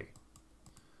one day,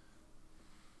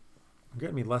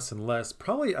 getting me less and less.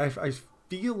 Probably, I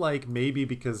feel like maybe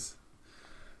because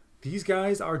these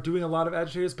guys are doing a lot of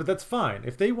agitators, but that's fine.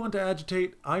 If they want to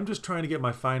agitate, I'm just trying to get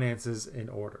my finances in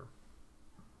order.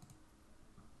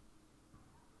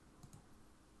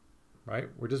 Right?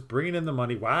 We're just bringing in the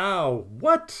money. Wow.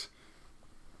 What?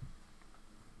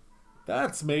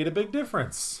 That's made a big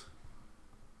difference.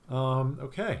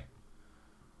 Okay.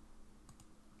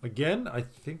 Again, I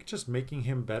think just making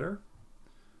him better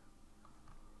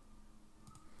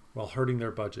while hurting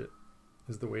their budget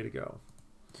is the way to go.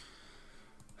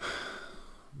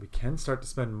 We can start to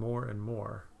spend more and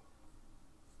more.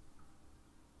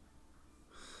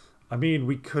 I mean,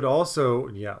 we could also,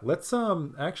 yeah, let's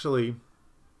actually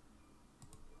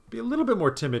be a little bit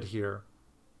more timid here.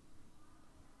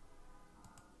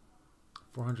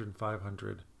 400 and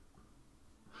 500.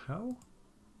 How?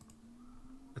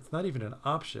 It's not even an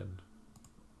option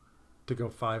to go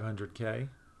 500K.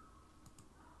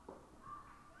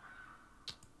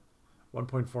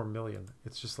 1.4 million.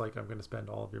 It's just like, I'm going to spend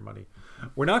all of your money.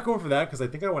 We're not going for that because I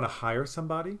think I want to hire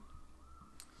somebody.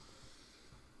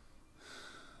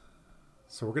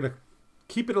 So we're going to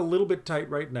keep it a little bit tight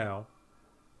right now.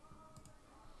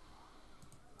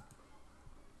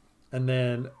 And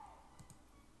then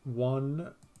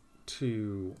 1,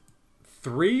 2,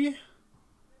 3.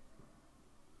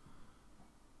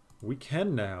 We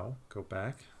can now go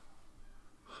back,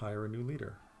 hire a new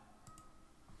leader.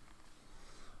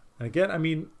 And again, I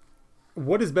mean,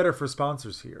 what is better for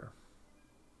sponsors here?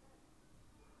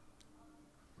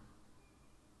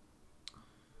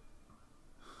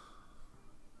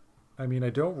 I mean, I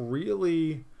don't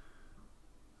really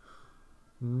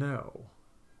know.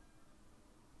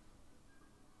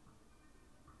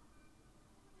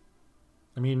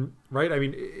 I mean, right? I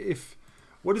mean, if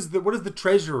what does the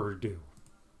treasurer do?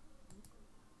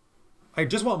 I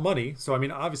just want money, so I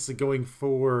mean, obviously going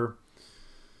for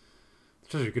the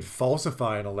treasurer could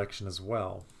falsify an election as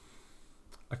well.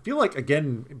 I feel like,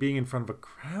 again, being in front of a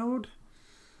crowd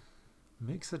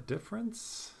makes a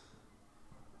difference.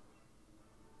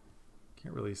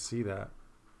 Can't really see that.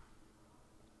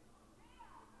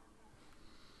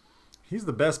 He's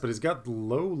the best, but he's got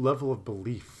low level of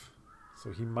belief.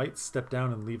 So he might step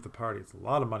down and leave the party. It's a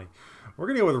lot of money. We're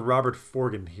going to go with Robert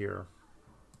Forgan here.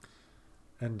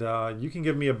 And you can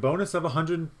give me a bonus of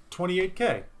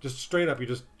 128K. Just straight up, you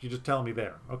just tell me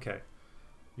there. Okay.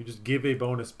 You just give a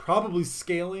bonus, probably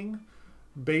scaling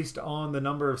based on the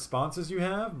number of sponsors you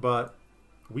have, but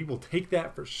we will take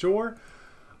that for sure.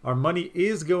 Our money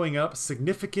is going up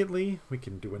significantly. We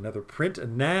can do another print.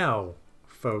 And now,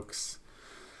 folks,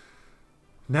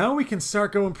 now we can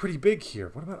start going pretty big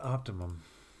here. What about optimum?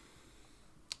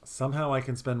 Somehow I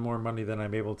can spend more money than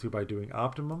I'm able to by doing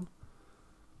optimum.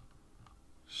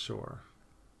 Sure.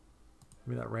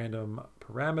 Give me that random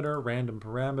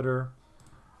parameter,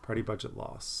 party budget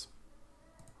loss.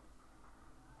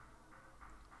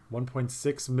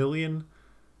 1.6 million.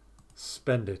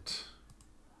 Spend it.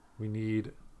 We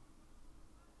need...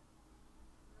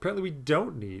 Apparently we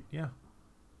don't need, yeah.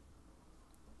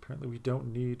 Apparently we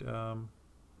don't need,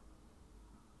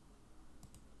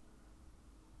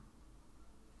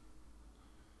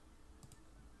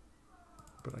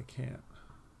 but I can't.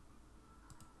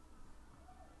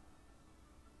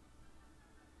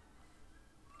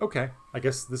 Okay, I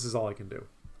guess this is all I can do.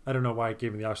 I don't know why it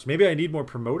gave me the option. Maybe I need more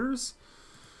promoters?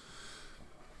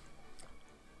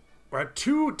 We're at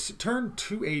turn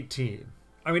 218.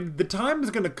 I mean, the time is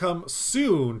going to come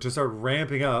soon to start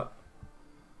ramping up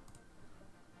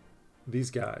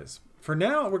these guys. For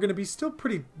now, we're going to be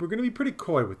pretty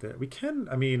coy with it. We can,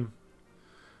 I mean,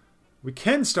 we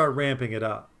can start ramping it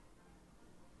up.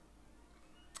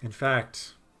 In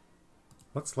fact,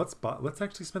 let's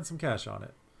actually spend some cash on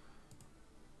it.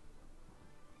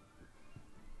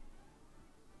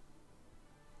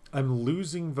 I'm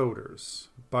losing voters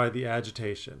by the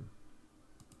agitation.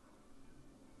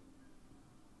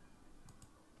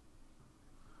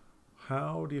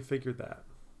 How do you figure that?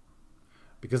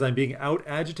 Because I'm being out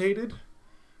agitated?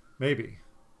 Maybe.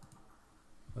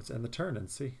 Let's end the turn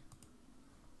and see.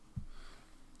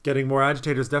 Getting more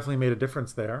agitators definitely made a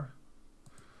difference there.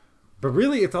 But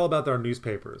really, it's all about our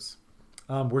newspapers.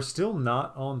 We're still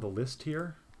not on the list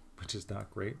here, which is not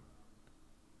great.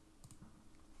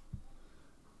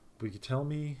 Will you tell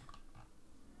me,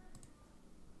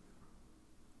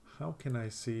 how can I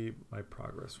see my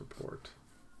progress report?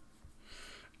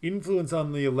 Influence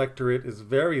on the electorate is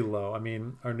very low. I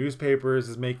mean, our newspapers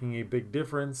is making a big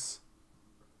difference.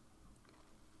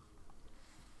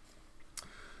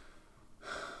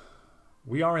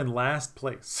 We are in last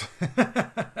place.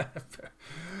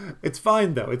 It's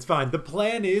fine though. It's fine. The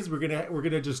plan is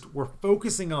we're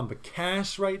focusing on the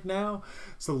cash right now.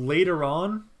 So later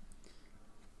on,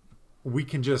 we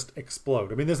can just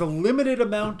explode. I mean, there's a limited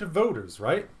amount of voters,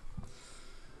 right?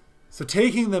 So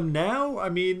taking them now, I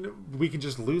mean, we can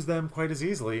just lose them quite as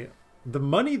easily. The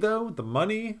money, though,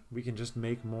 we can just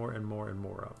make more and more and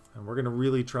more of. And we're going to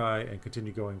really try and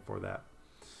continue going for that.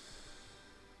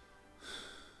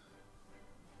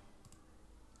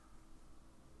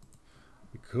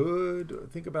 We could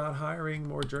think about hiring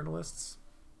more journalists.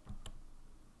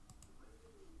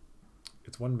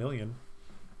 It's 1 million.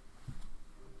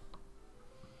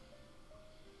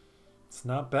 It's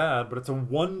not bad, but it's a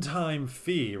one-time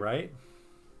fee, right?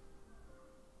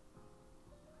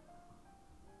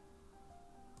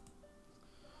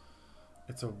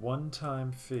 It's a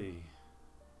one-time fee.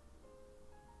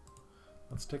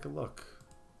 Let's take a look.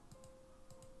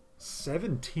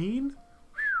 17?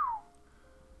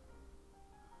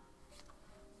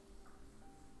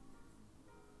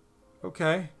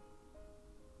 Okay.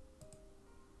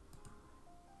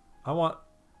 I want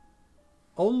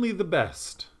only the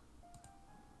best.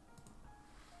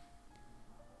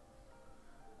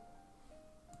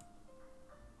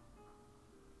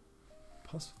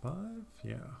 +5?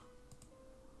 Yeah.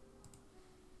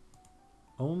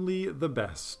 Only the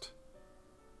best.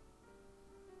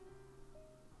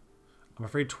 I'm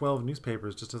afraid 12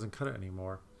 newspapers just doesn't cut it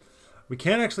anymore. We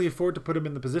can't actually afford to put him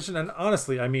in the position. And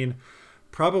honestly, I mean,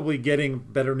 probably getting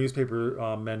better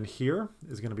newspaper men here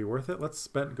is going to be worth it. Let's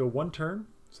go 1 turn.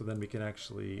 So then we can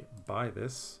actually buy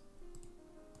this.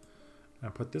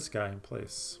 And put this guy in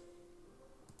place.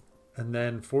 And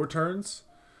then 4 turns.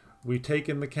 We take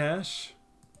in the cash.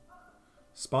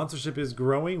 Sponsorship is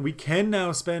growing. We can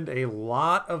now spend a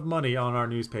lot of money on our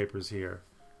newspapers here.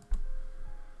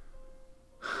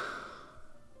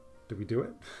 Did we do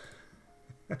it?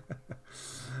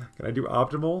 Can I do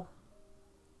optimal?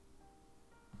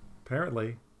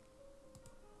 Apparently.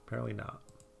 Apparently not.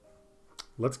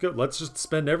 Let's go. Let's just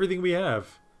spend everything we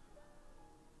have.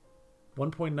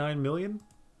 1.9 million?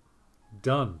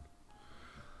 Done.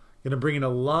 Gonna bring in a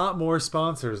lot more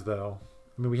sponsors though.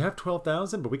 I mean, we have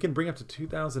 12,000, but we can bring up to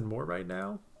 2,000 more right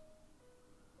now.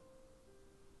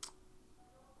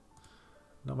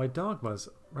 Now my dogmas,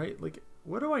 right? Like,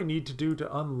 what do I need to do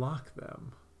to unlock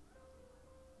them?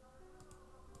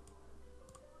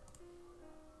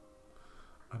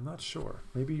 I'm not sure.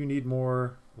 Maybe you need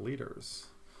more leaders.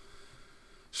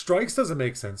 Strikes doesn't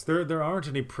make sense. There aren't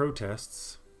any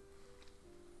protests.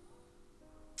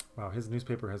 Wow, his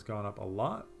newspaper has gone up a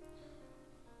lot.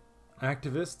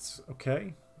 Activists,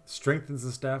 okay. Strengthens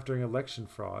the staff during election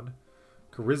fraud.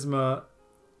 Charisma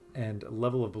and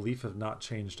level of belief have not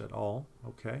changed at all.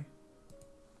 Okay.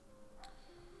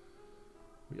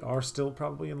 We are still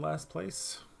probably in last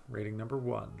place. Rating number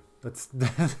 1.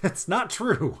 That's not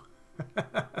true.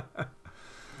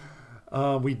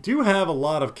 We do have a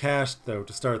lot of cash though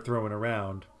to start throwing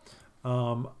around.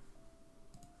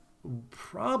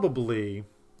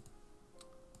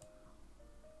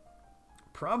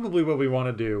 Probably what we want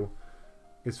to do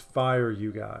is fire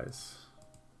you guys.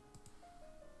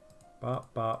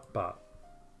 Bop, bop, bop.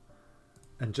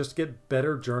 And just get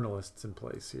better journalists in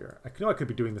place here. I know I could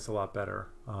be doing this a lot better.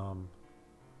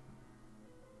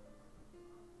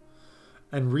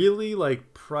 And really,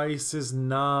 like, price is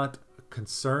not a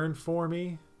concern for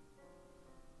me.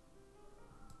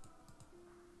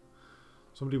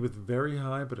 Somebody with very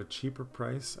high but a cheaper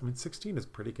price. I mean, 16 is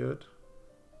pretty good.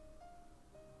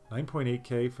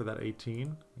 9.8K for that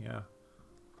 18. Yeah.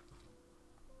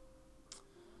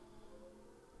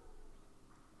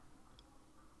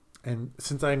 And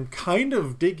since I'm kind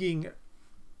of digging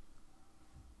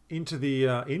into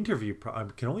the interview,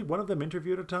 can only one of them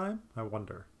interview at a time? I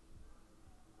wonder.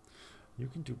 You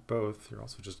can do both.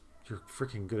 You're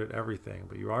freaking good at everything,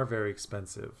 but you are very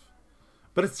expensive.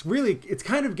 But it's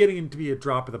kind of getting to be a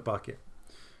drop in the bucket,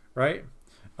 right?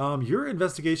 Your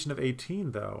investigation of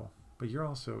 18 though, but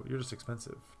you're just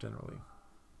expensive generally.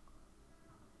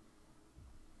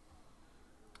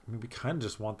 I mean, we kind of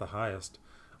just want the highest.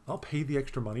 I'll pay the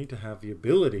extra money to have the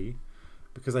ability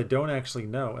because I don't actually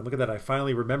know. And look at that, I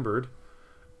finally remembered.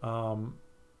 Can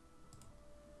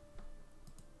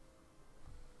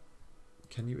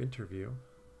you interview?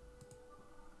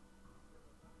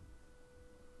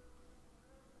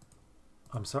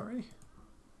 I'm sorry?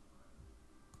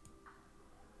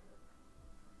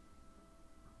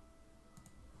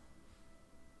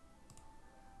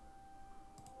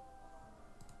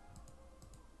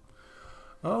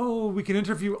 Oh, we can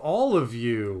interview all of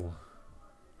you.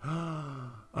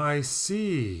 I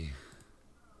see.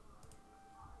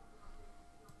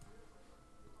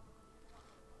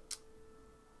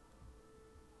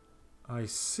 I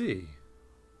see.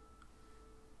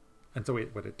 And so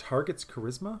wait, what, it targets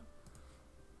charisma?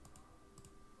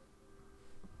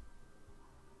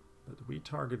 But we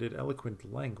targeted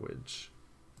eloquent language.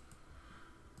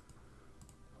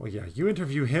 Well, yeah, you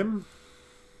interview him.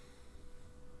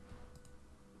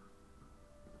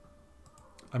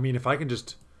 I mean, if I can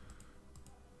just...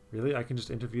 Really? I can just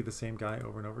interview the same guy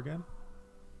over and over again?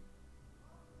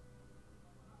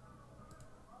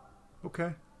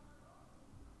 Okay.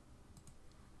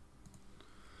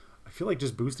 I feel like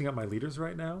just boosting up my leaders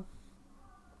right now.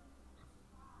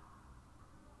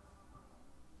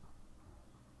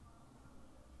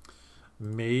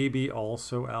 Maybe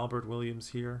also Albert Williams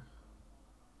here.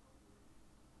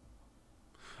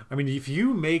 I mean, if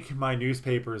you make my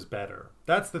newspapers better,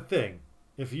 that's the thing.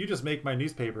 If you just make my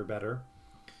newspaper better,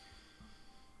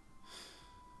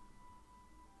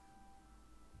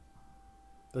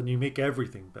 then you make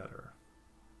everything better.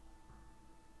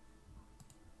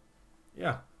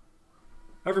 Yeah.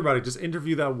 Everybody, just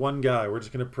interview that one guy. We're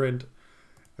just going to print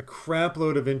a crap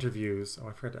load of interviews. Oh,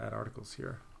 I forgot to add articles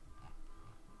here.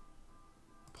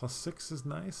 +6 is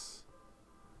nice.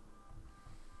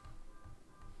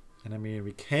 And I mean,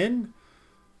 we can.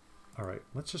 All right,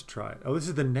 let's just try it. Oh, this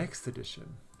is the next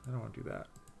edition. I don't want to do that.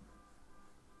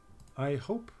 I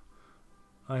hope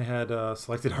I had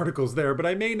selected articles there, but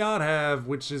I may not have,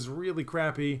 which is really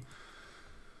crappy.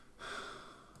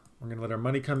 We're going to let our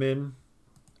money come in.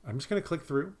 I'm just going to click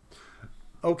through.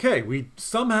 Okay, we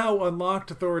somehow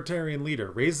unlocked authoritarian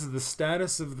leader. Raises the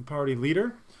status of the party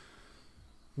leader.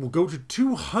 We'll go to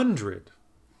 200.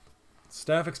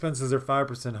 Staff expenses are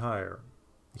 5% higher.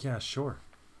 Yeah, sure.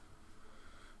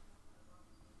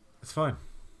 It's fine.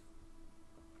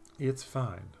 It's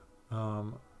fine.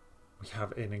 We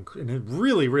have a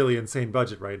really, really insane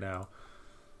budget right now.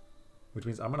 Which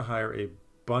means I'm going to hire a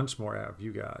bunch more of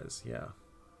you guys. Yeah.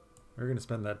 We're going to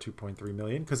spend that 2.3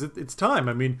 million because it's time.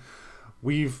 I mean,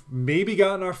 we've maybe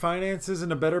gotten our finances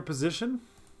in a better position.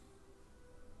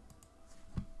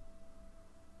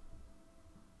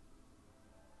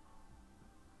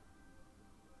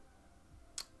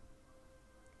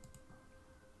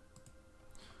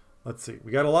 Let's see.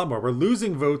 We got a lot more. We're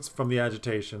losing votes from the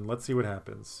agitation. Let's see what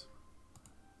happens.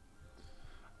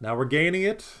 Now we're gaining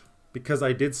it because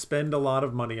I did spend a lot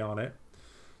of money on it.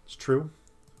 It's true.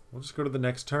 We'll just go to the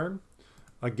next turn.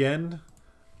 Again,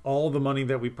 all the money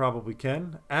that we probably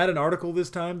can. Add an article this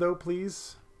time, though,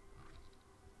 please.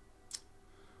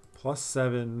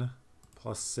 +7,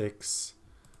 +6,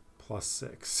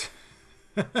 +6.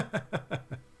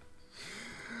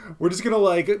 We're just going to,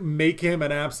 like, make him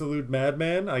an absolute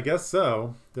madman? I guess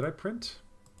so. Did I print?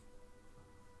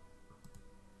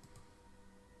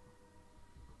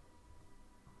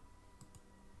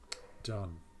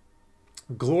 Done.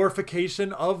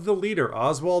 Glorification of the leader.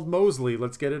 Oswald Mosley.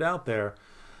 Let's get it out there.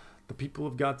 The people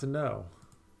have got to know.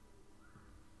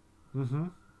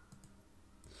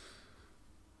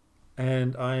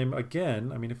 And I'm,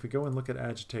 again, I mean, if we go and look at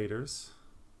agitators...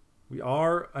 We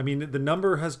are, I mean, the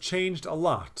number has changed a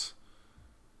lot.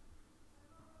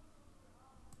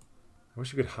 I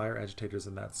wish you could hire agitators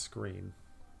in that screen.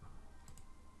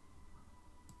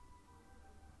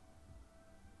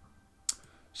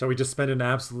 Shall we just spend an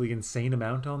absolutely insane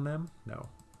amount on them? No.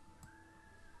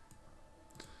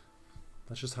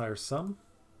 Let's just hire some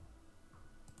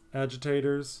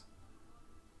agitators.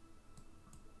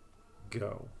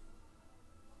 Go.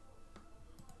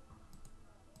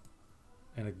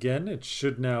 And again, it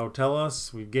should now tell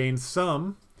us we've gained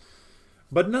some,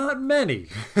 but not many.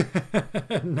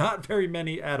 Not very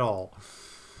many at all.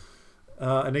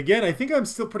 And again, I think I'm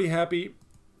still pretty happy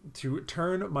to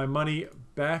turn my money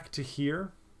back to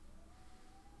here.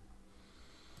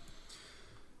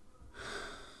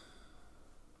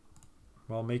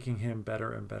 While making him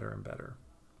better and better and better.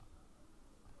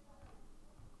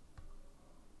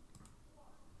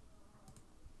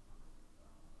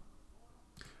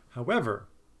 However,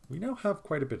 we now have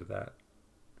quite a bit of that.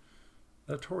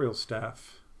 Editorial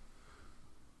staff.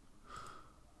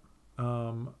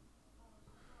 You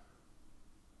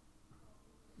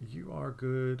are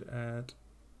good at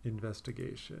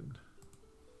investigation.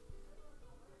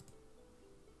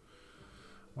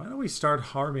 Why don't we start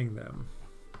harming them?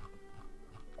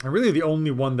 And really the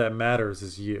only one that matters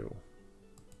is you.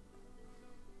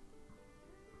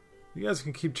 You guys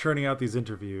can keep churning out these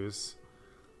interviews.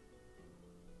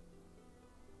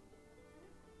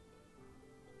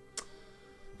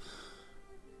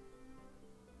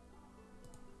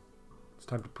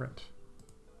 Time to print.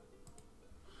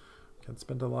 Can't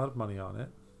spend a lot of money on it.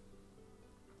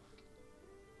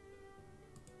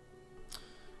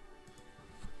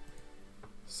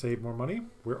 Save more money.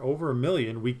 We're over $1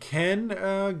 million. We can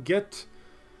get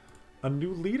a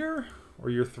new leader, or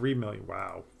you're 3 million.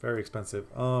 Wow, very expensive.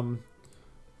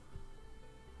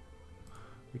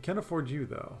 We can afford you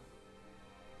though.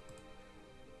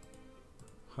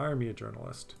 Hire me a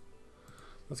journalist.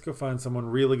 Let's go find someone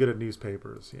really good at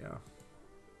newspapers. Yeah.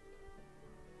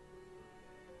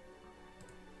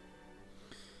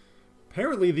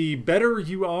 Apparently, the better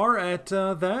you are at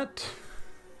that,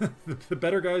 the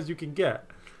better guys you can get.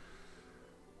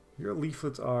 Your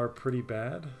leaflets are pretty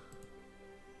bad.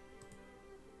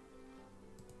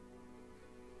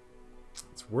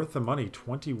 It's worth the money.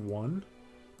 21?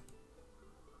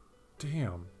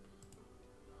 Damn.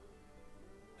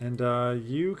 And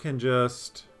you can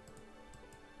just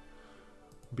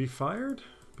be fired?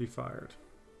 Be fired.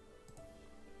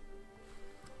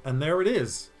 And there it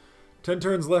is. 10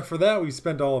 turns left for that. We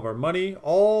spent all of our money.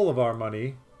 All of our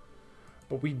money.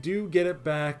 But we do get it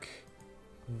back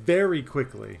very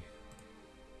quickly.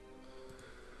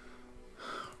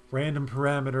 random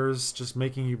parameters, just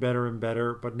making you better and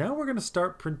better. But now we're going to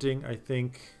start printing, I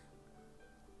think,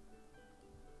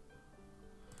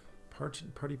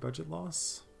 party budget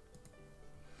loss?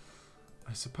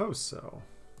 I suppose so.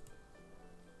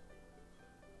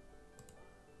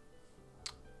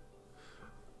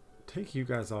 Take you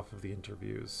guys off of the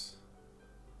interviews.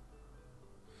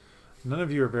 None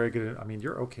of you are very good at, I mean,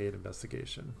 you're okay at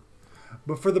investigation.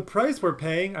 But for the price we're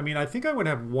paying, I mean, I think I would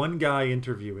have one guy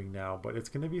interviewing now, but it's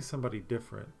going to be somebody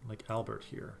different, like Albert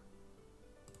here.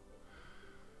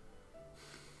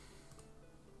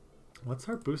 Let's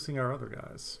start boosting our other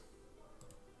guys.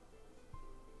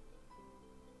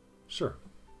 Sure.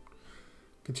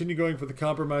 Continue going for the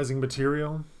compromising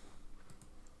material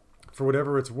for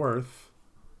whatever it's worth.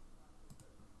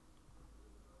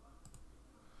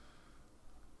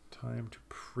 Time to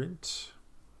print.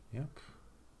 Yep.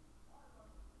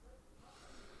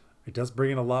 It does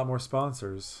bring in a lot more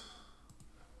sponsors.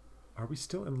 Are we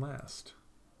still in last?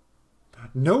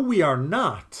 No, we are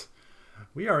not.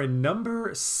 We are in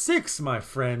number 6, my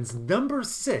friends. Number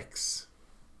 6.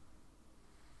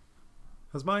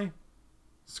 Has my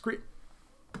screen...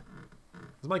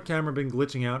 Has my camera been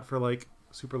glitching out for like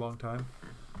a super long time?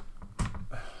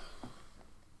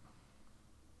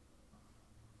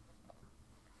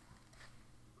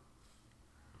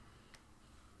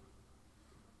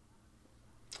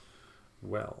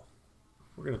 Well,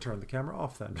 we're going to turn the camera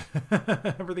off then.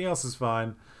 Everything else is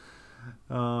fine.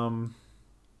 What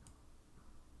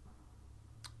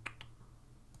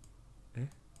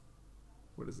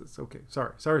is this? Okay.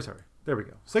 Sorry. There we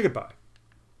go. Say goodbye.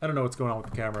 I don't know what's going on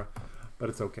with the camera, but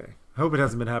it's okay. I hope it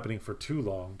hasn't been happening for too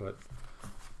long, but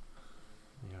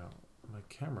yeah, my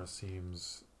camera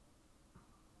seems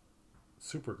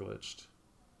super glitched.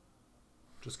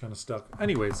 Just kind of stuck.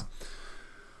 Anyways,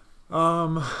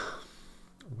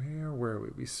 where were we?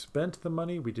 We spent the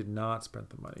money. We did not spend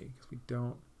the money because we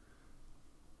don't.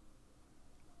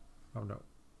 Oh no.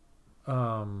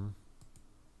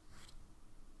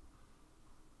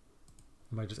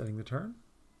 Am I just ending the turn?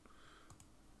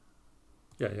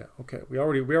 Yeah. Okay. We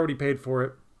already paid for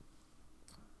it.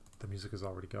 The music is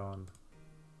already gone.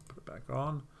 Put it back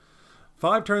on.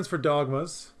 5 turns for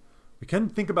dogmas. We can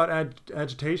think about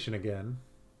agitation again.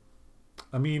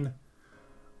 I mean,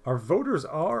 our voters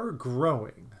are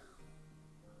growing.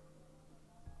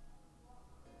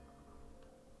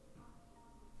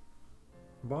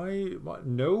 Why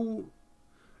no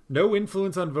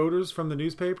influence on voters from the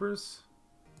newspapers?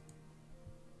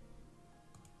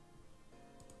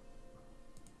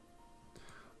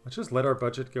 Let's just let our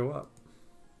budget go up.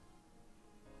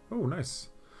 Oh, nice.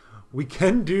 We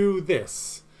can do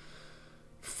this.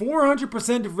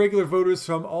 400% of regular voters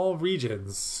from all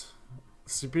regions.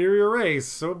 Superior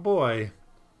race. Oh boy.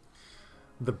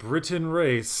 The Britain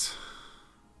race.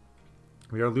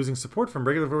 We are losing support from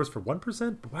regular voters for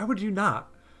 1%? But why would you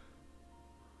not?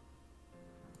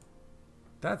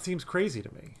 That seems crazy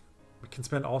to me. We can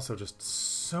spend also just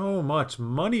so much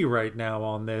money right now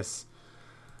on this.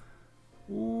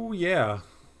 Ooh, yeah.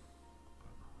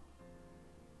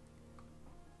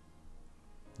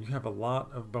 You have a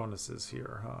lot of bonuses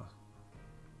here, huh?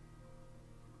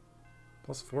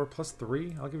 +4,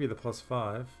 +3? I'll give you the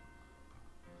 +5.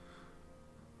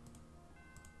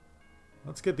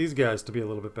 Let's get these guys to be a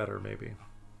little bit better, maybe.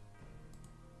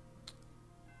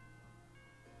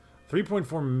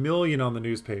 3.4 million on the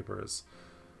newspapers.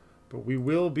 But we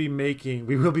will be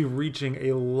reaching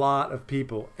a lot of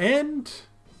people. And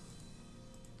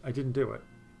I didn't do it.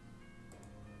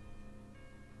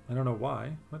 I don't know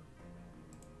why. What?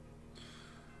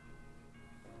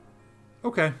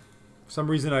 Okay. For some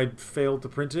reason I failed to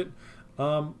print it.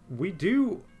 We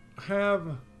do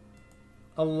have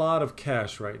a lot of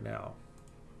cash right now.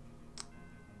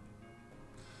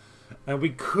 And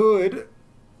we could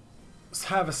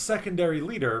have a secondary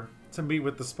leader to meet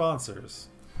with the sponsors.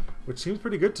 Which seems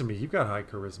pretty good to me. You've got high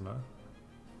charisma.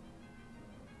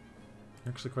 You're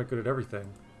actually quite good at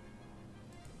everything.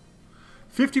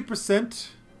 50%.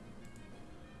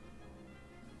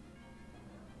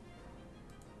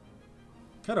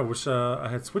 Kind of wish I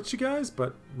had switched you guys,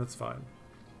 but that's fine.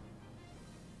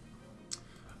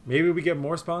 Maybe we get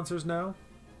more sponsors now.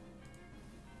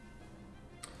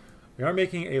 We are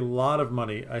making a lot of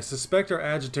money. I suspect our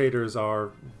agitators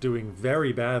are doing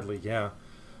very badly. Yeah.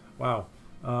 Wow.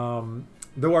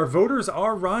 Though our voters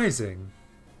are rising.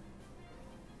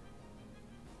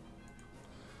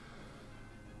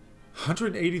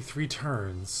 183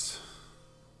 turns.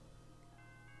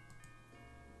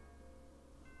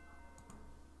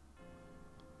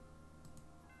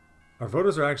 Our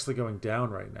voters are actually going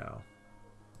down right now.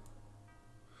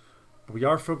 We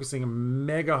are focusing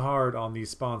mega hard on these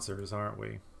sponsors, aren't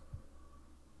we?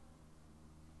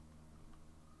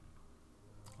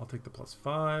 I'll take the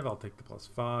 +5. I'll take the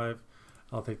 +5.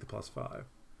 I'll take the +5.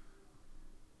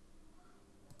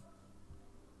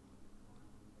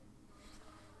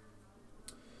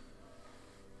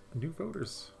 New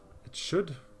voters. It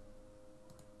should.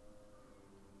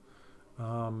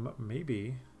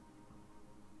 Maybe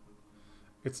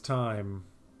it's time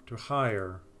to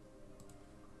hire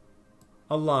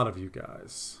a lot of you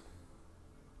guys.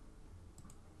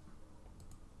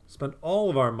 Spend all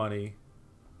of our money.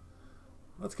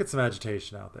 Let's get some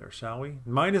agitation out there, shall we?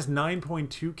 Minus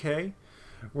 9.2K.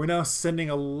 We're now sending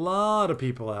a lot of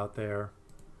people out there.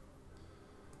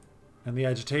 And the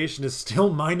agitation is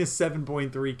still minus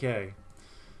 7.3K.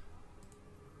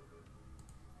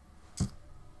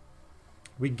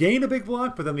 We gain a big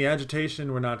block, but then the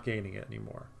agitation, we're not gaining it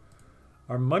anymore.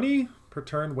 Our money per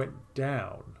turn went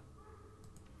down.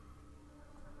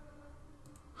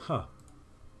 Huh.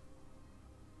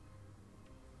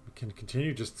 We can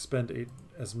continue just to spend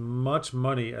as much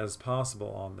money as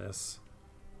possible on this.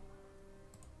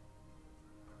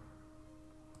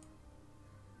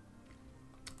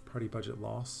 Party budget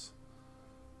loss.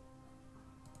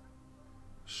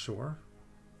 Sure.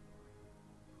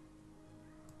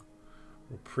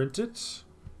 We'll print it.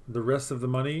 The rest of the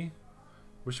money.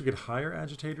 Wish we could hire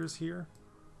agitators here.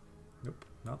 Nope,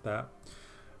 not that.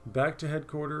 Back to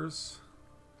headquarters.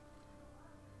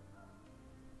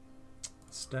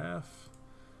 Staff.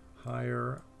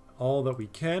 Hire all that we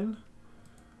can.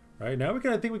 All right, now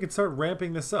I think we can start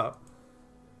ramping this up.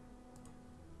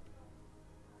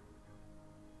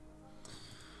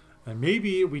 And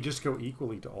maybe we just go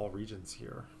equally to all regions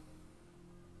here.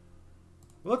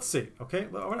 Let's see. Okay,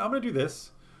 I'm going to do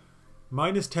this.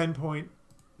 Minus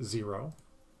 10.0.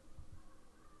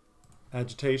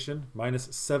 Agitation, minus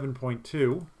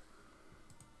 7.2.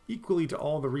 Equally to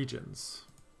all the regions.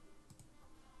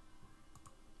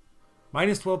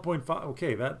 Minus 12.5.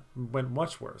 Okay, that went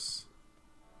much worse.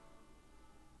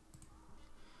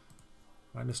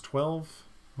 Minus 12.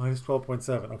 Minus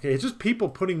 12.7. Okay, it's just people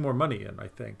putting more money in, I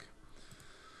think.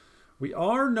 We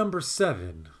are number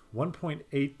 7.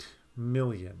 1.8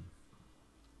 million.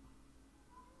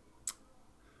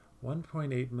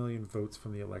 1.8 million votes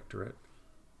from the electorate.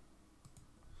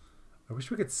 I wish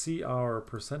we could see our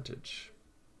percentage.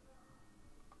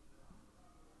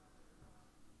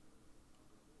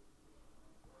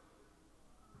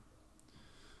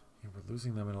 Yeah, we're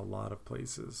losing them in a lot of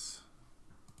places.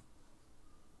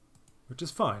 Which is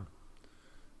fine.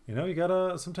 You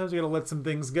know, sometimes you gotta let some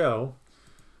things go.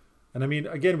 And I mean,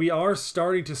 again, we are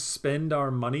starting to spend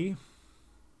our money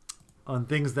on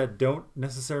things that don't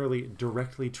necessarily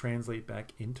directly translate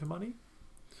back into money.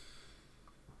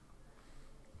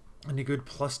 Any good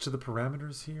plus to the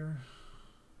parameters here?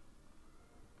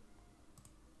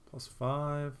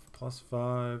 +5,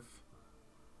 +5.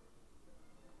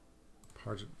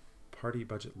 Party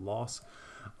budget loss.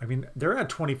 I mean, they're at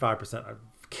 25%.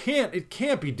 It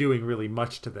can't be doing really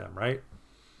much to them, right?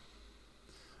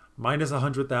 Minus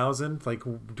 100,000. Like,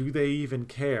 do they even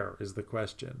care? Is the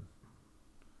question.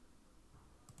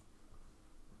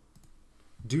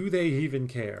 Do they even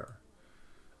care?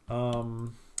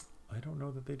 I don't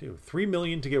know that they do. 3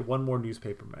 million to get one more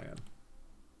newspaper man.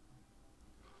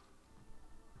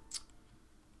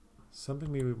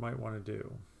 Something we might want to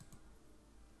do.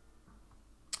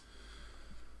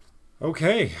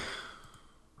 Okay.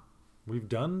 We've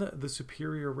done the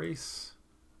superior race.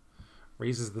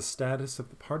 Raises the status of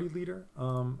the party leader.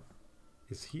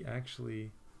 Is he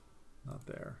actually not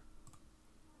there?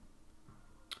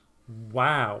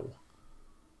 Wow.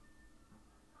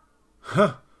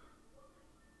 Huh.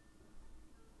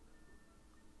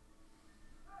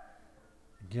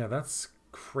 Yeah, that's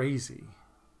crazy.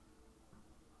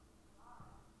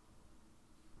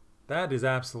 That is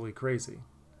absolutely crazy.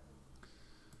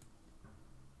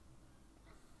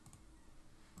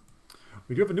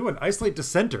 We do have a new one. Isolate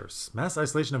dissenters. Mass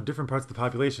isolation of different parts of the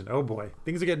population. Oh boy.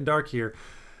 Things are getting dark here.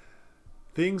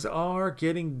 Things are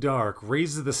getting dark.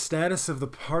 Raises the status of the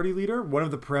party leader. One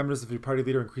of the parameters of your party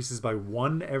leader increases by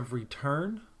 1 every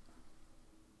turn.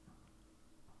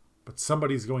 But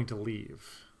somebody's going to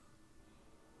leave.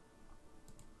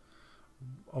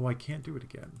 Oh, I can't do it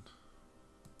again.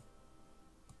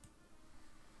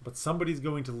 But somebody's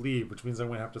going to leave, which means I'm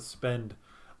going to have to spend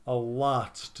a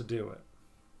lot to do it.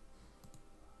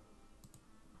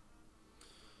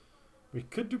 We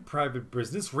could do private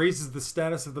business. Raises the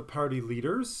status of the party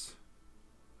leaders.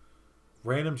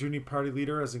 Random junior party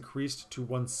leader has increased to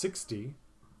 160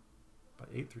 by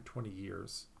 8 through 20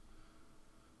 years.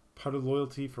 Party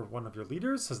loyalty for one of your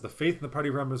leaders. Says the faith in the party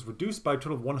realm is reduced by a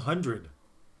total of 100.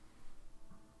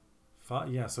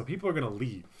 Yeah, so people are going to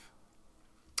leave.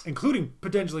 Including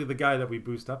potentially the guy that we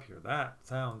boost up here. That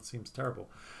seems terrible.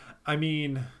 I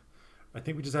mean, I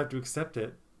think we just have to accept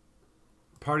it.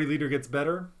 Party leader gets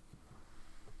better.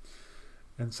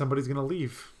 And somebody's going to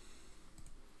leave.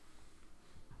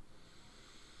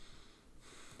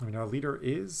 I mean, our leader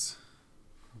is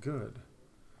good.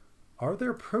 Are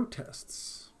there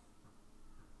protests?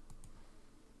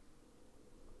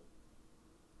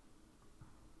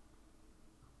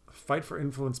 Fight for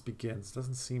influence begins.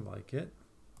 Doesn't seem like it.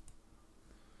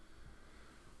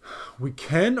 We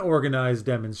can organize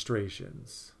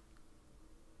demonstrations.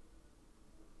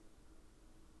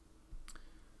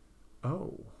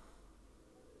 Oh.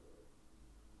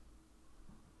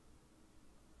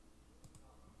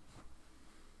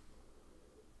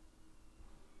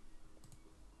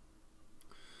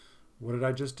 What did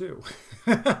I just do?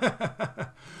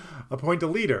 Appoint a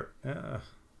leader.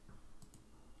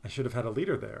 I should have had a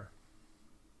leader there.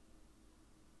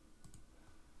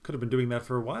 Could have been doing that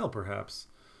for a while, perhaps.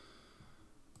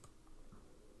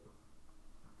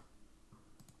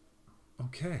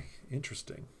 Okay,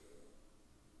 interesting.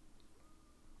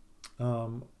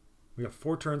 We have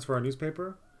 4 turns for our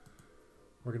newspaper.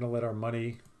 We're going to let our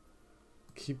money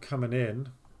keep coming in.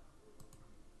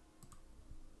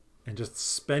 And just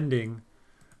spending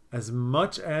as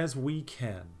much as we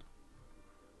can.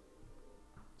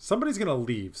 Somebody's going to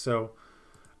leave, so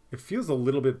it feels a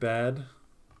little bit bad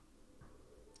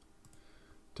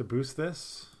to boost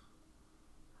this.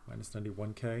 Minus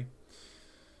 91k.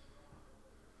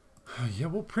 Yeah,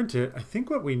 we'll print it. I think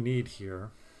what we need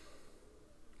here...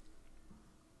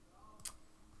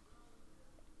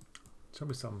 Show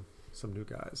me some new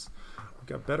guys. We've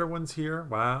got better ones here.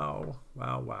 Wow.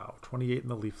 Wow, wow. 28 in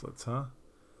the leaflets, huh?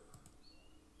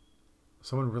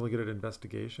 Someone really good at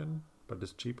investigation, but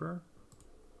it's cheaper.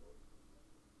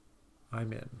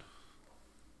 I'm in.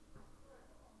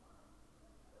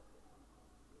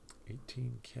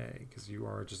 18k, because you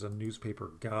are just a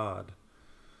newspaper god.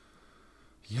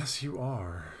 Yes, you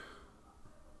are.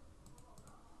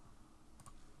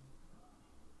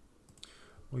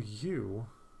 Well, you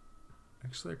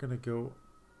actually are going to go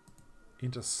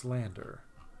into slander.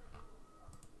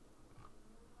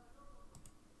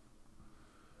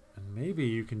 And maybe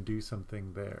you can do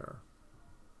something there.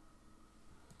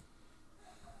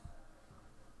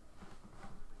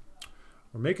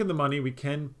 We're making the money. We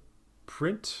can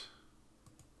print.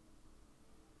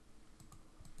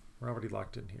 We're already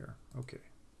locked in here. Okay.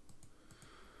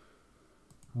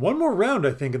 One more round,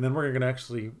 I think, and then we're going to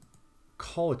actually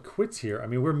call it quits here. I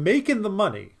mean, we're making the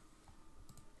money.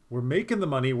 We're making the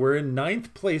money. We're in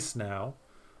 9th place now,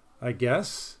 I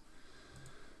guess.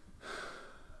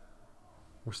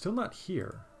 We're still not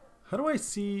here. How do I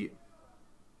see...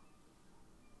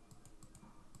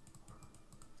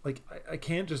 Like, I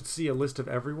can't just see a list of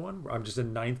everyone. I'm just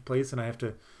in 9th place and I have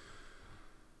to...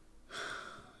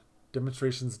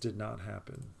 Demonstrations did not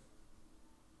happen.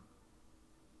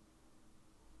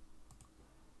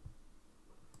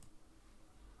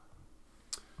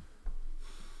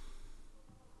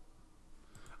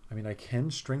 I mean, I can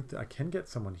get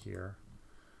someone here.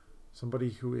 Somebody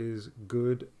who is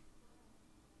good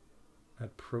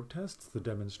at protests, the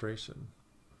demonstration.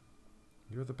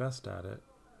 You're the best at it.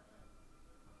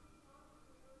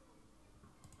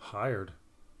 Hired.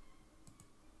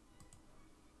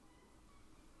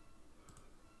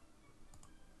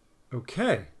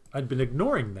 Okay, I'd been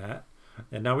ignoring that,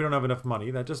 and now we don't have enough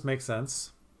money. That just makes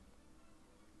sense.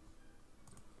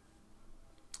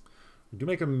 We do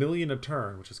make $1 million a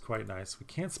turn, which is quite nice. We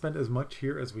can't spend as much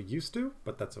here as we used to,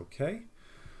 but that's okay.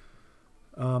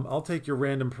 I'll take your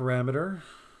random parameter.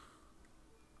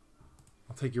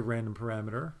 I'll take your random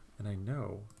parameter, and I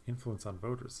know influence on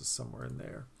voters is somewhere in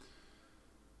there.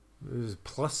 There's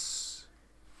 +2?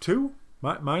 -2?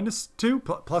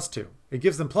 +2. It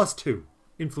gives them +2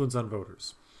 influence on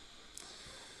voters.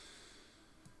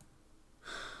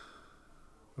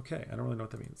 Okay, I don't really know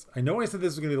what that means. I know I said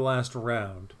this was going to be the last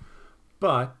round,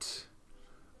 but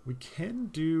we can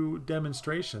do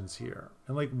demonstrations here.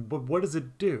 And like, what does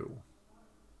it do?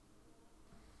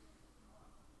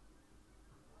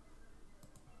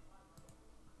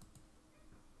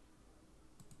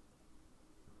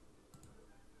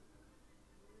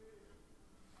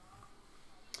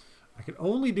 I can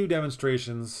only do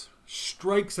demonstrations.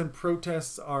 Strikes and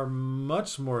protests are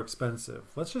much more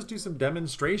expensive. Let's just do some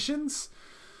demonstrations.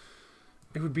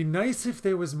 It would be nice if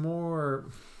there was more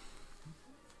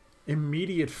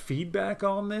immediate feedback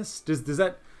on this. Does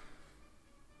that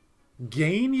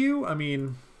gain you? I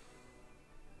mean,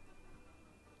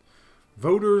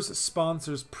 Voters,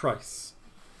 sponsors, price.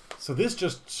 So this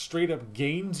just straight up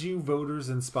gains you voters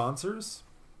and sponsors.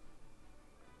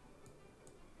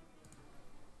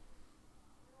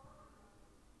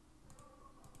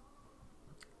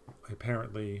 I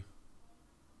apparently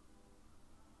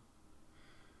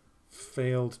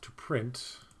failed to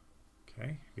print.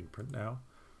 Okay, you can print now.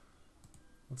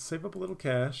 Let's save up a little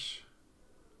cash.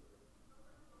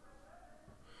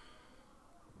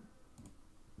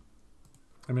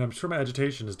 I mean, I'm sure my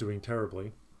agitation is doing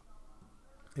terribly.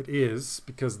 It is,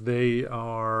 because they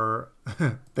are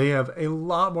they have a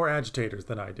lot more agitators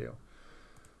than I do.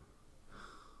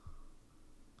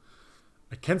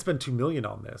 I can spend 2 million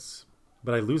on this,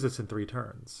 but I lose this in 3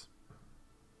 turns.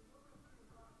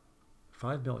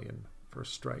 5 million for a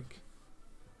strike.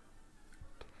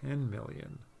 10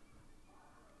 million.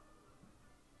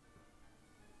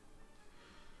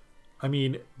 I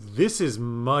mean, this is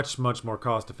much, much more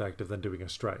cost effective than doing a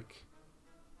strike.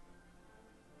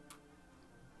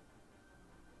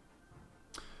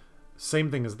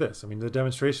 Same thing as this. I mean, the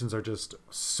demonstrations are just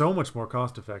so much more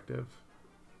cost effective.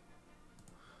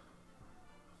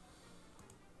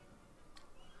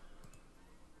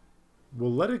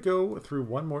 We'll let it go through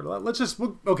one more. Let's just,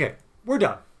 okay, we're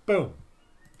done. Boom.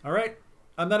 All right.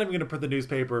 I'm not even going to put the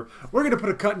newspaper. We're going to put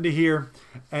a cut into here.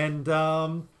 And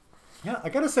yeah, I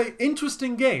got to say,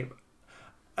 interesting game.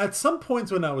 At some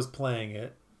points when I was playing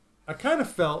it, I kind of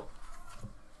felt,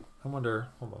 I wonder,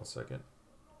 hold on a second.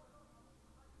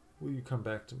 Will you come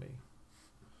back to me?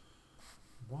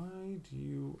 Why do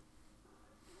you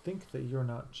think that you're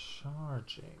not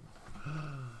charging?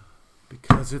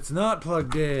 Because it's not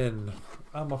plugged in.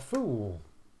 I'm a fool.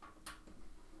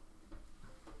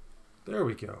 There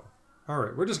we go. All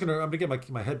right, we're just gonna. I'm gonna get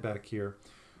my head back here,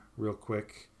 real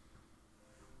quick.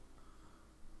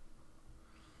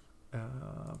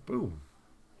 Boom.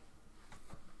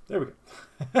 There we go.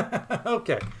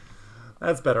 Okay,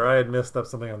 that's better. I had messed up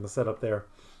something on the setup there.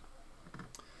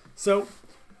 So,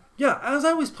 yeah, as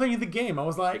I was playing the game, I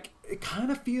was like, it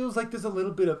kind of feels like there's a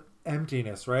little bit of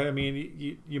emptiness, right? I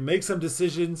mean, you make some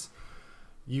decisions,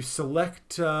 you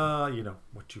select, you know,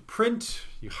 what you print,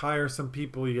 you hire some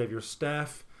people, you have your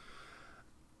staff.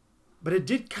 But it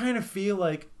did kind of feel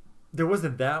like there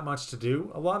wasn't that much to do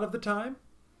a lot of the time.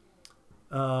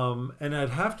 And I'd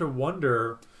have to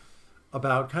wonder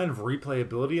about kind of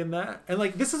replayability in that. And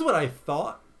like, this is what I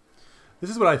thought. This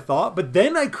is what I thought, but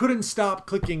then I couldn't stop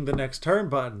clicking the next turn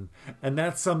button. And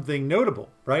that's something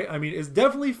notable, right? I mean, it's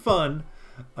definitely fun.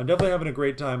 I'm definitely having a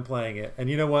great time playing it.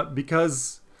 And you know what?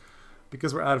 Because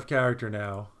we're out of character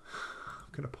now,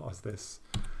 I'm going to pause this.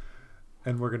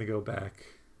 And we're going to go back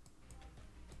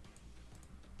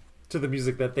to the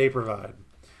music that they provide.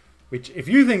 Which, if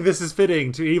you think this is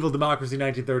fitting to Evil Democracy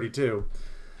 1932,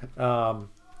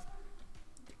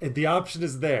 the option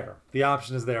is there. The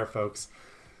option is there, folks.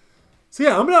 So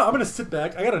yeah, I'm gonna sit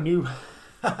back. I got a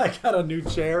new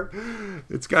chair.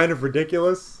 It's kind of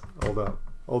ridiculous. Hold up.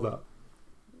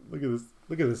 Look at this.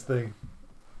 Look at this thing.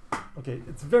 Okay,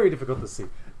 it's very difficult to see.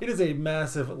 It is a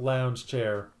massive lounge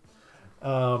chair,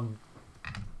 and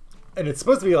it's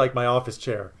supposed to be like my office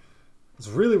chair. It's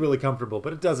really, really comfortable,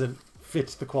 but it doesn't fit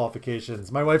the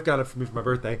qualifications. My wife got it for me for my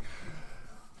birthday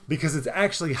because it's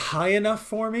actually high enough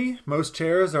for me. Most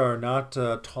chairs are not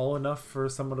tall enough for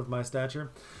someone of my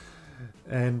stature.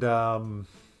 And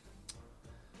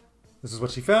this is what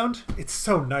she found. It's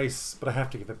so nice, but I have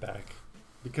to give it back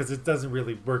because it doesn't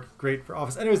really work great for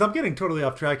office. Anyways, I'm getting totally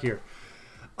off track here.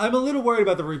 I'm a little worried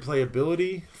about the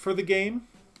replayability for the game.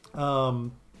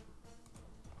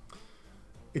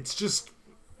 It's just,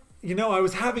 you know, I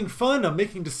was having fun. I'm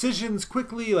making decisions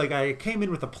quickly. Like, I came in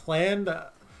with a plan,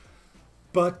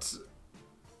 but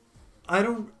I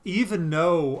don't even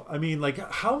know, I mean, like,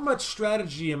 how much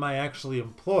strategy am I actually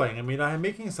employing? I mean, I'm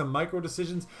making some micro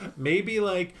decisions. Maybe,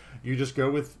 like, you just go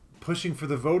with pushing for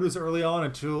the voters early on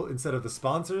instead of the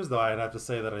sponsors, though I'd have to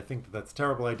say that I think that that's a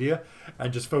terrible idea.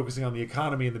 And just focusing on the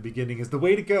economy in the beginning is the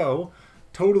way to go.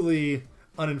 Totally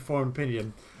uninformed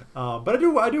opinion. But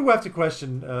I do have to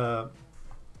question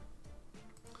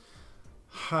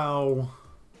how...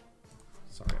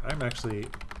 Sorry, I'm actually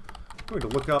going to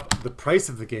look up the price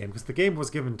of the game because the game was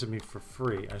given to me for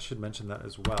free. I should mention that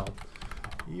as well.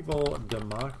 Evil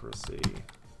Democracy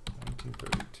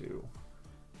 1932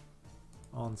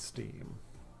 on Steam.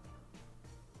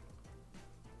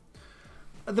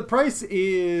 The price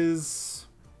is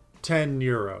 10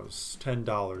 euros,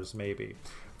 $10 maybe.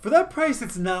 For that price,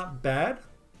 it's not bad.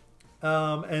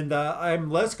 And I'm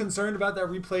less concerned about that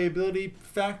replayability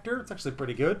factor. It's actually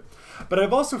pretty good. But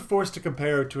I've also forced to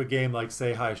compare it to a game like,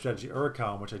 say, High Strategy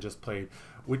Uricom, which I just played,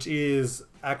 which is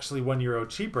actually €1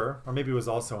 cheaper, or maybe it was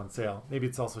also on sale. Maybe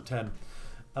it's also 10.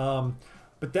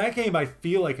 But that game I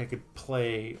feel like I could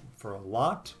play for a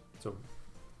lot. So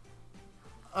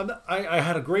I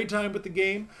had a great time with the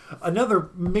game. Another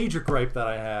major gripe that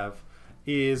I have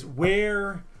is,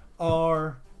 where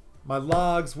are my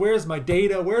logs? Where's my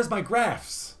data? Where's my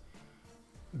graphs?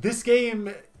 This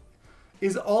game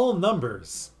is all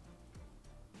numbers.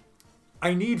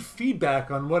 I need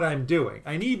feedback on what I'm doing.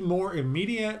 I need more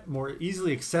immediate, more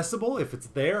easily accessible, if it's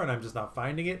there and I'm just not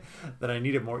finding it, then I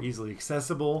need it more easily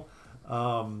accessible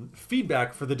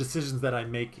feedback for the decisions that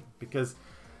I'm making, because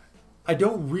I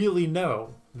don't really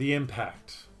know the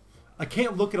impact. I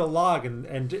can't look at a log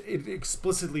and it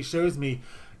explicitly shows me,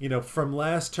 you know, from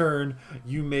last turn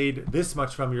you made this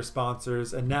much from your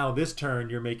sponsors, and now this turn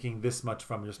you're making this much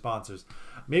from your sponsors.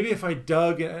 Maybe if I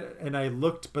dug and I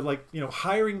looked, but like, you know,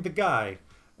 hiring the guy,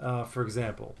 for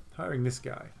example, hiring this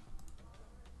guy.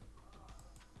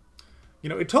 You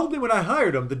know, it told me when I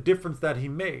hired him the difference that he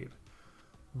made.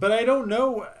 But I don't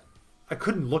know, I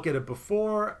couldn't look at it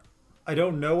before. I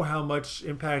don't know how much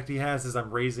impact he has as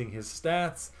I'm raising his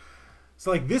stats.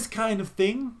 So like this kind of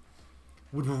thing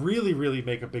would really, really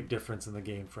make a big difference in the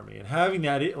game for me. And having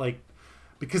that, like,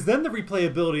 because then the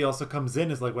replayability also comes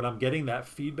in, is like when I'm getting that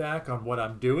feedback on what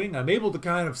I'm doing, I'm able to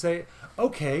kind of say,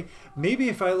 okay, maybe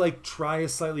if I like try a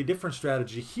slightly different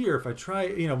strategy here, if I try,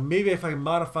 you know, maybe if I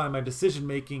modify my decision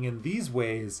making in these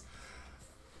ways,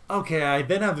 okay, I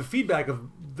then have the feedback of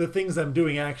the things I'm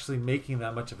doing actually making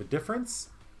that much of a difference.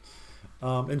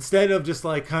 Instead of just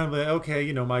like kind of like, okay,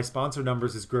 you know, my sponsor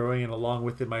numbers is growing and along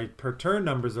with it my per turn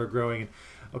numbers are growing.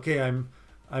 Okay,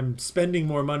 I'm spending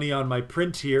more money on my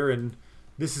print here and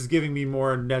this is giving me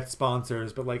more net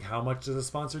sponsors, but like how much does a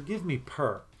sponsor give me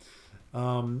per?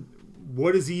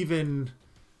 What does even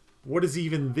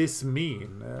this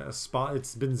mean?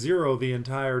 It's been 0 the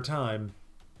entire time.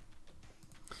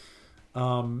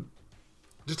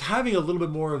 Just having a little bit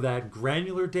more of that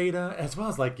granular data, as well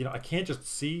as like, you know, I can't just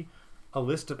see a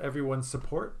list of everyone's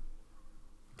support.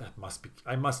 That must be,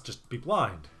 I must just be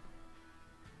blind.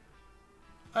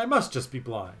 I must just be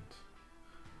blind.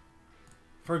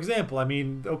 For example, I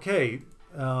mean, okay,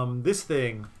 this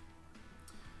thing,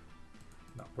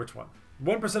 no, which one?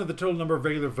 1% of the total number of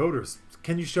regular voters.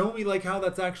 Can you show me like how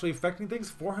that's actually affecting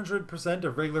things? 400%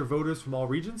 of regular voters from all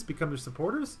regions become your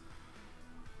supporters?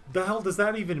 The hell does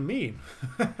that even mean?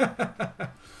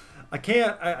 I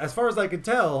can't, as far as I can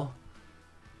tell,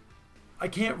 I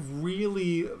can't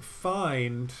really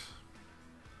find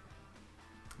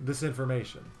this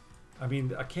information. I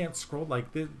mean, I can't scroll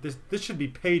like this should be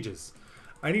pages.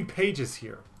 I need pages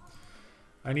here.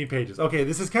 I need pages. Okay,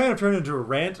 this has kind of turned into a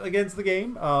rant against the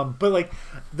game. But like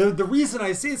the reason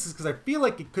I say this is because I feel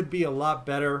like it could be a lot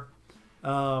better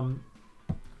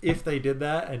if they did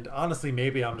that. And honestly,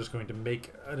 maybe I'm just going to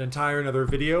make an entire another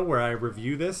video where I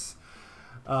review this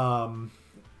and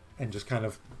just kind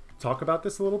of talk about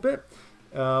this a little bit.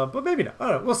 But maybe not. I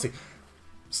don't know. We'll see.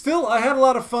 Still, I had a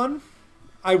lot of fun.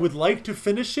 I would like to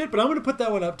finish it, but I'm going to put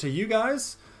that one up to you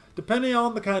guys. Depending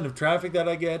on the kind of traffic that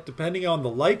I get, depending on the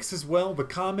likes as well, the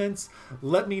comments,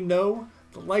 let me know.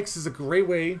 The likes is a great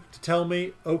way to tell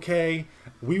me, okay,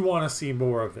 we want to see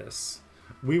more of this.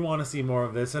 We want to see more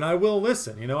of this, and I will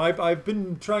listen. You know, I've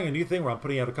been trying a new thing where I'm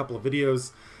putting out a couple of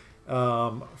videos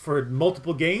for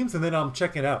multiple games, and then I'm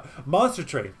checking it out. Monster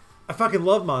Train. I fucking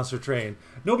love Monster Train.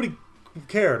 Nobody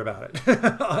cared about it,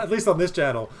 at least on this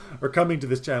channel, or coming to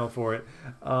this channel for it.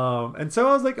 And so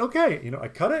I was like, okay, you know, I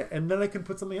cut it, and then I can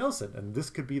put something else in, and this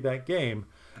could be that game,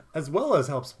 as well as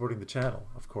help supporting the channel,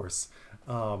 of course.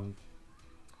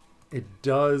 It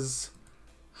does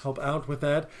help out with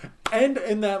that. And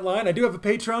in that line, I do have a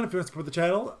Patreon if you want to support the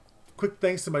channel. Quick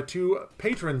thanks to my 2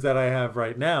 patrons that I have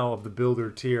right now of the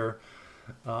Builder tier.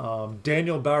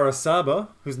 Daniel Barasaba,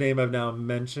 whose name I've now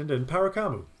mentioned, and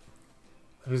Parakamu,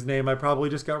 whose name I probably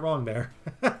just got wrong there.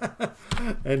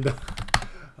 And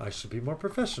I should be more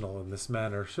professional in this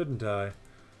manner, shouldn't I?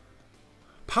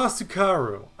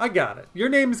 Pasukaru. I got it. Your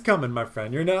name is coming, my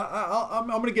friend. You're not. I'm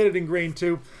going to get it ingrained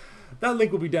too. That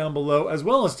link will be down below, as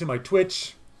well as to my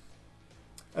Twitch,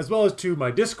 as well as to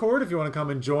my Discord if you want to come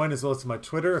and join, as well as to my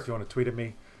Twitter if you want to tweet at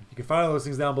me. You can find all those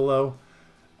things down below.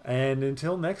 And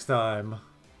until next time,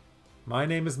 my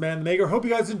name is Man the Maker. Hope you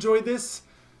guys enjoyed this.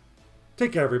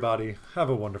 Take care, everybody. Have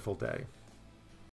a wonderful day.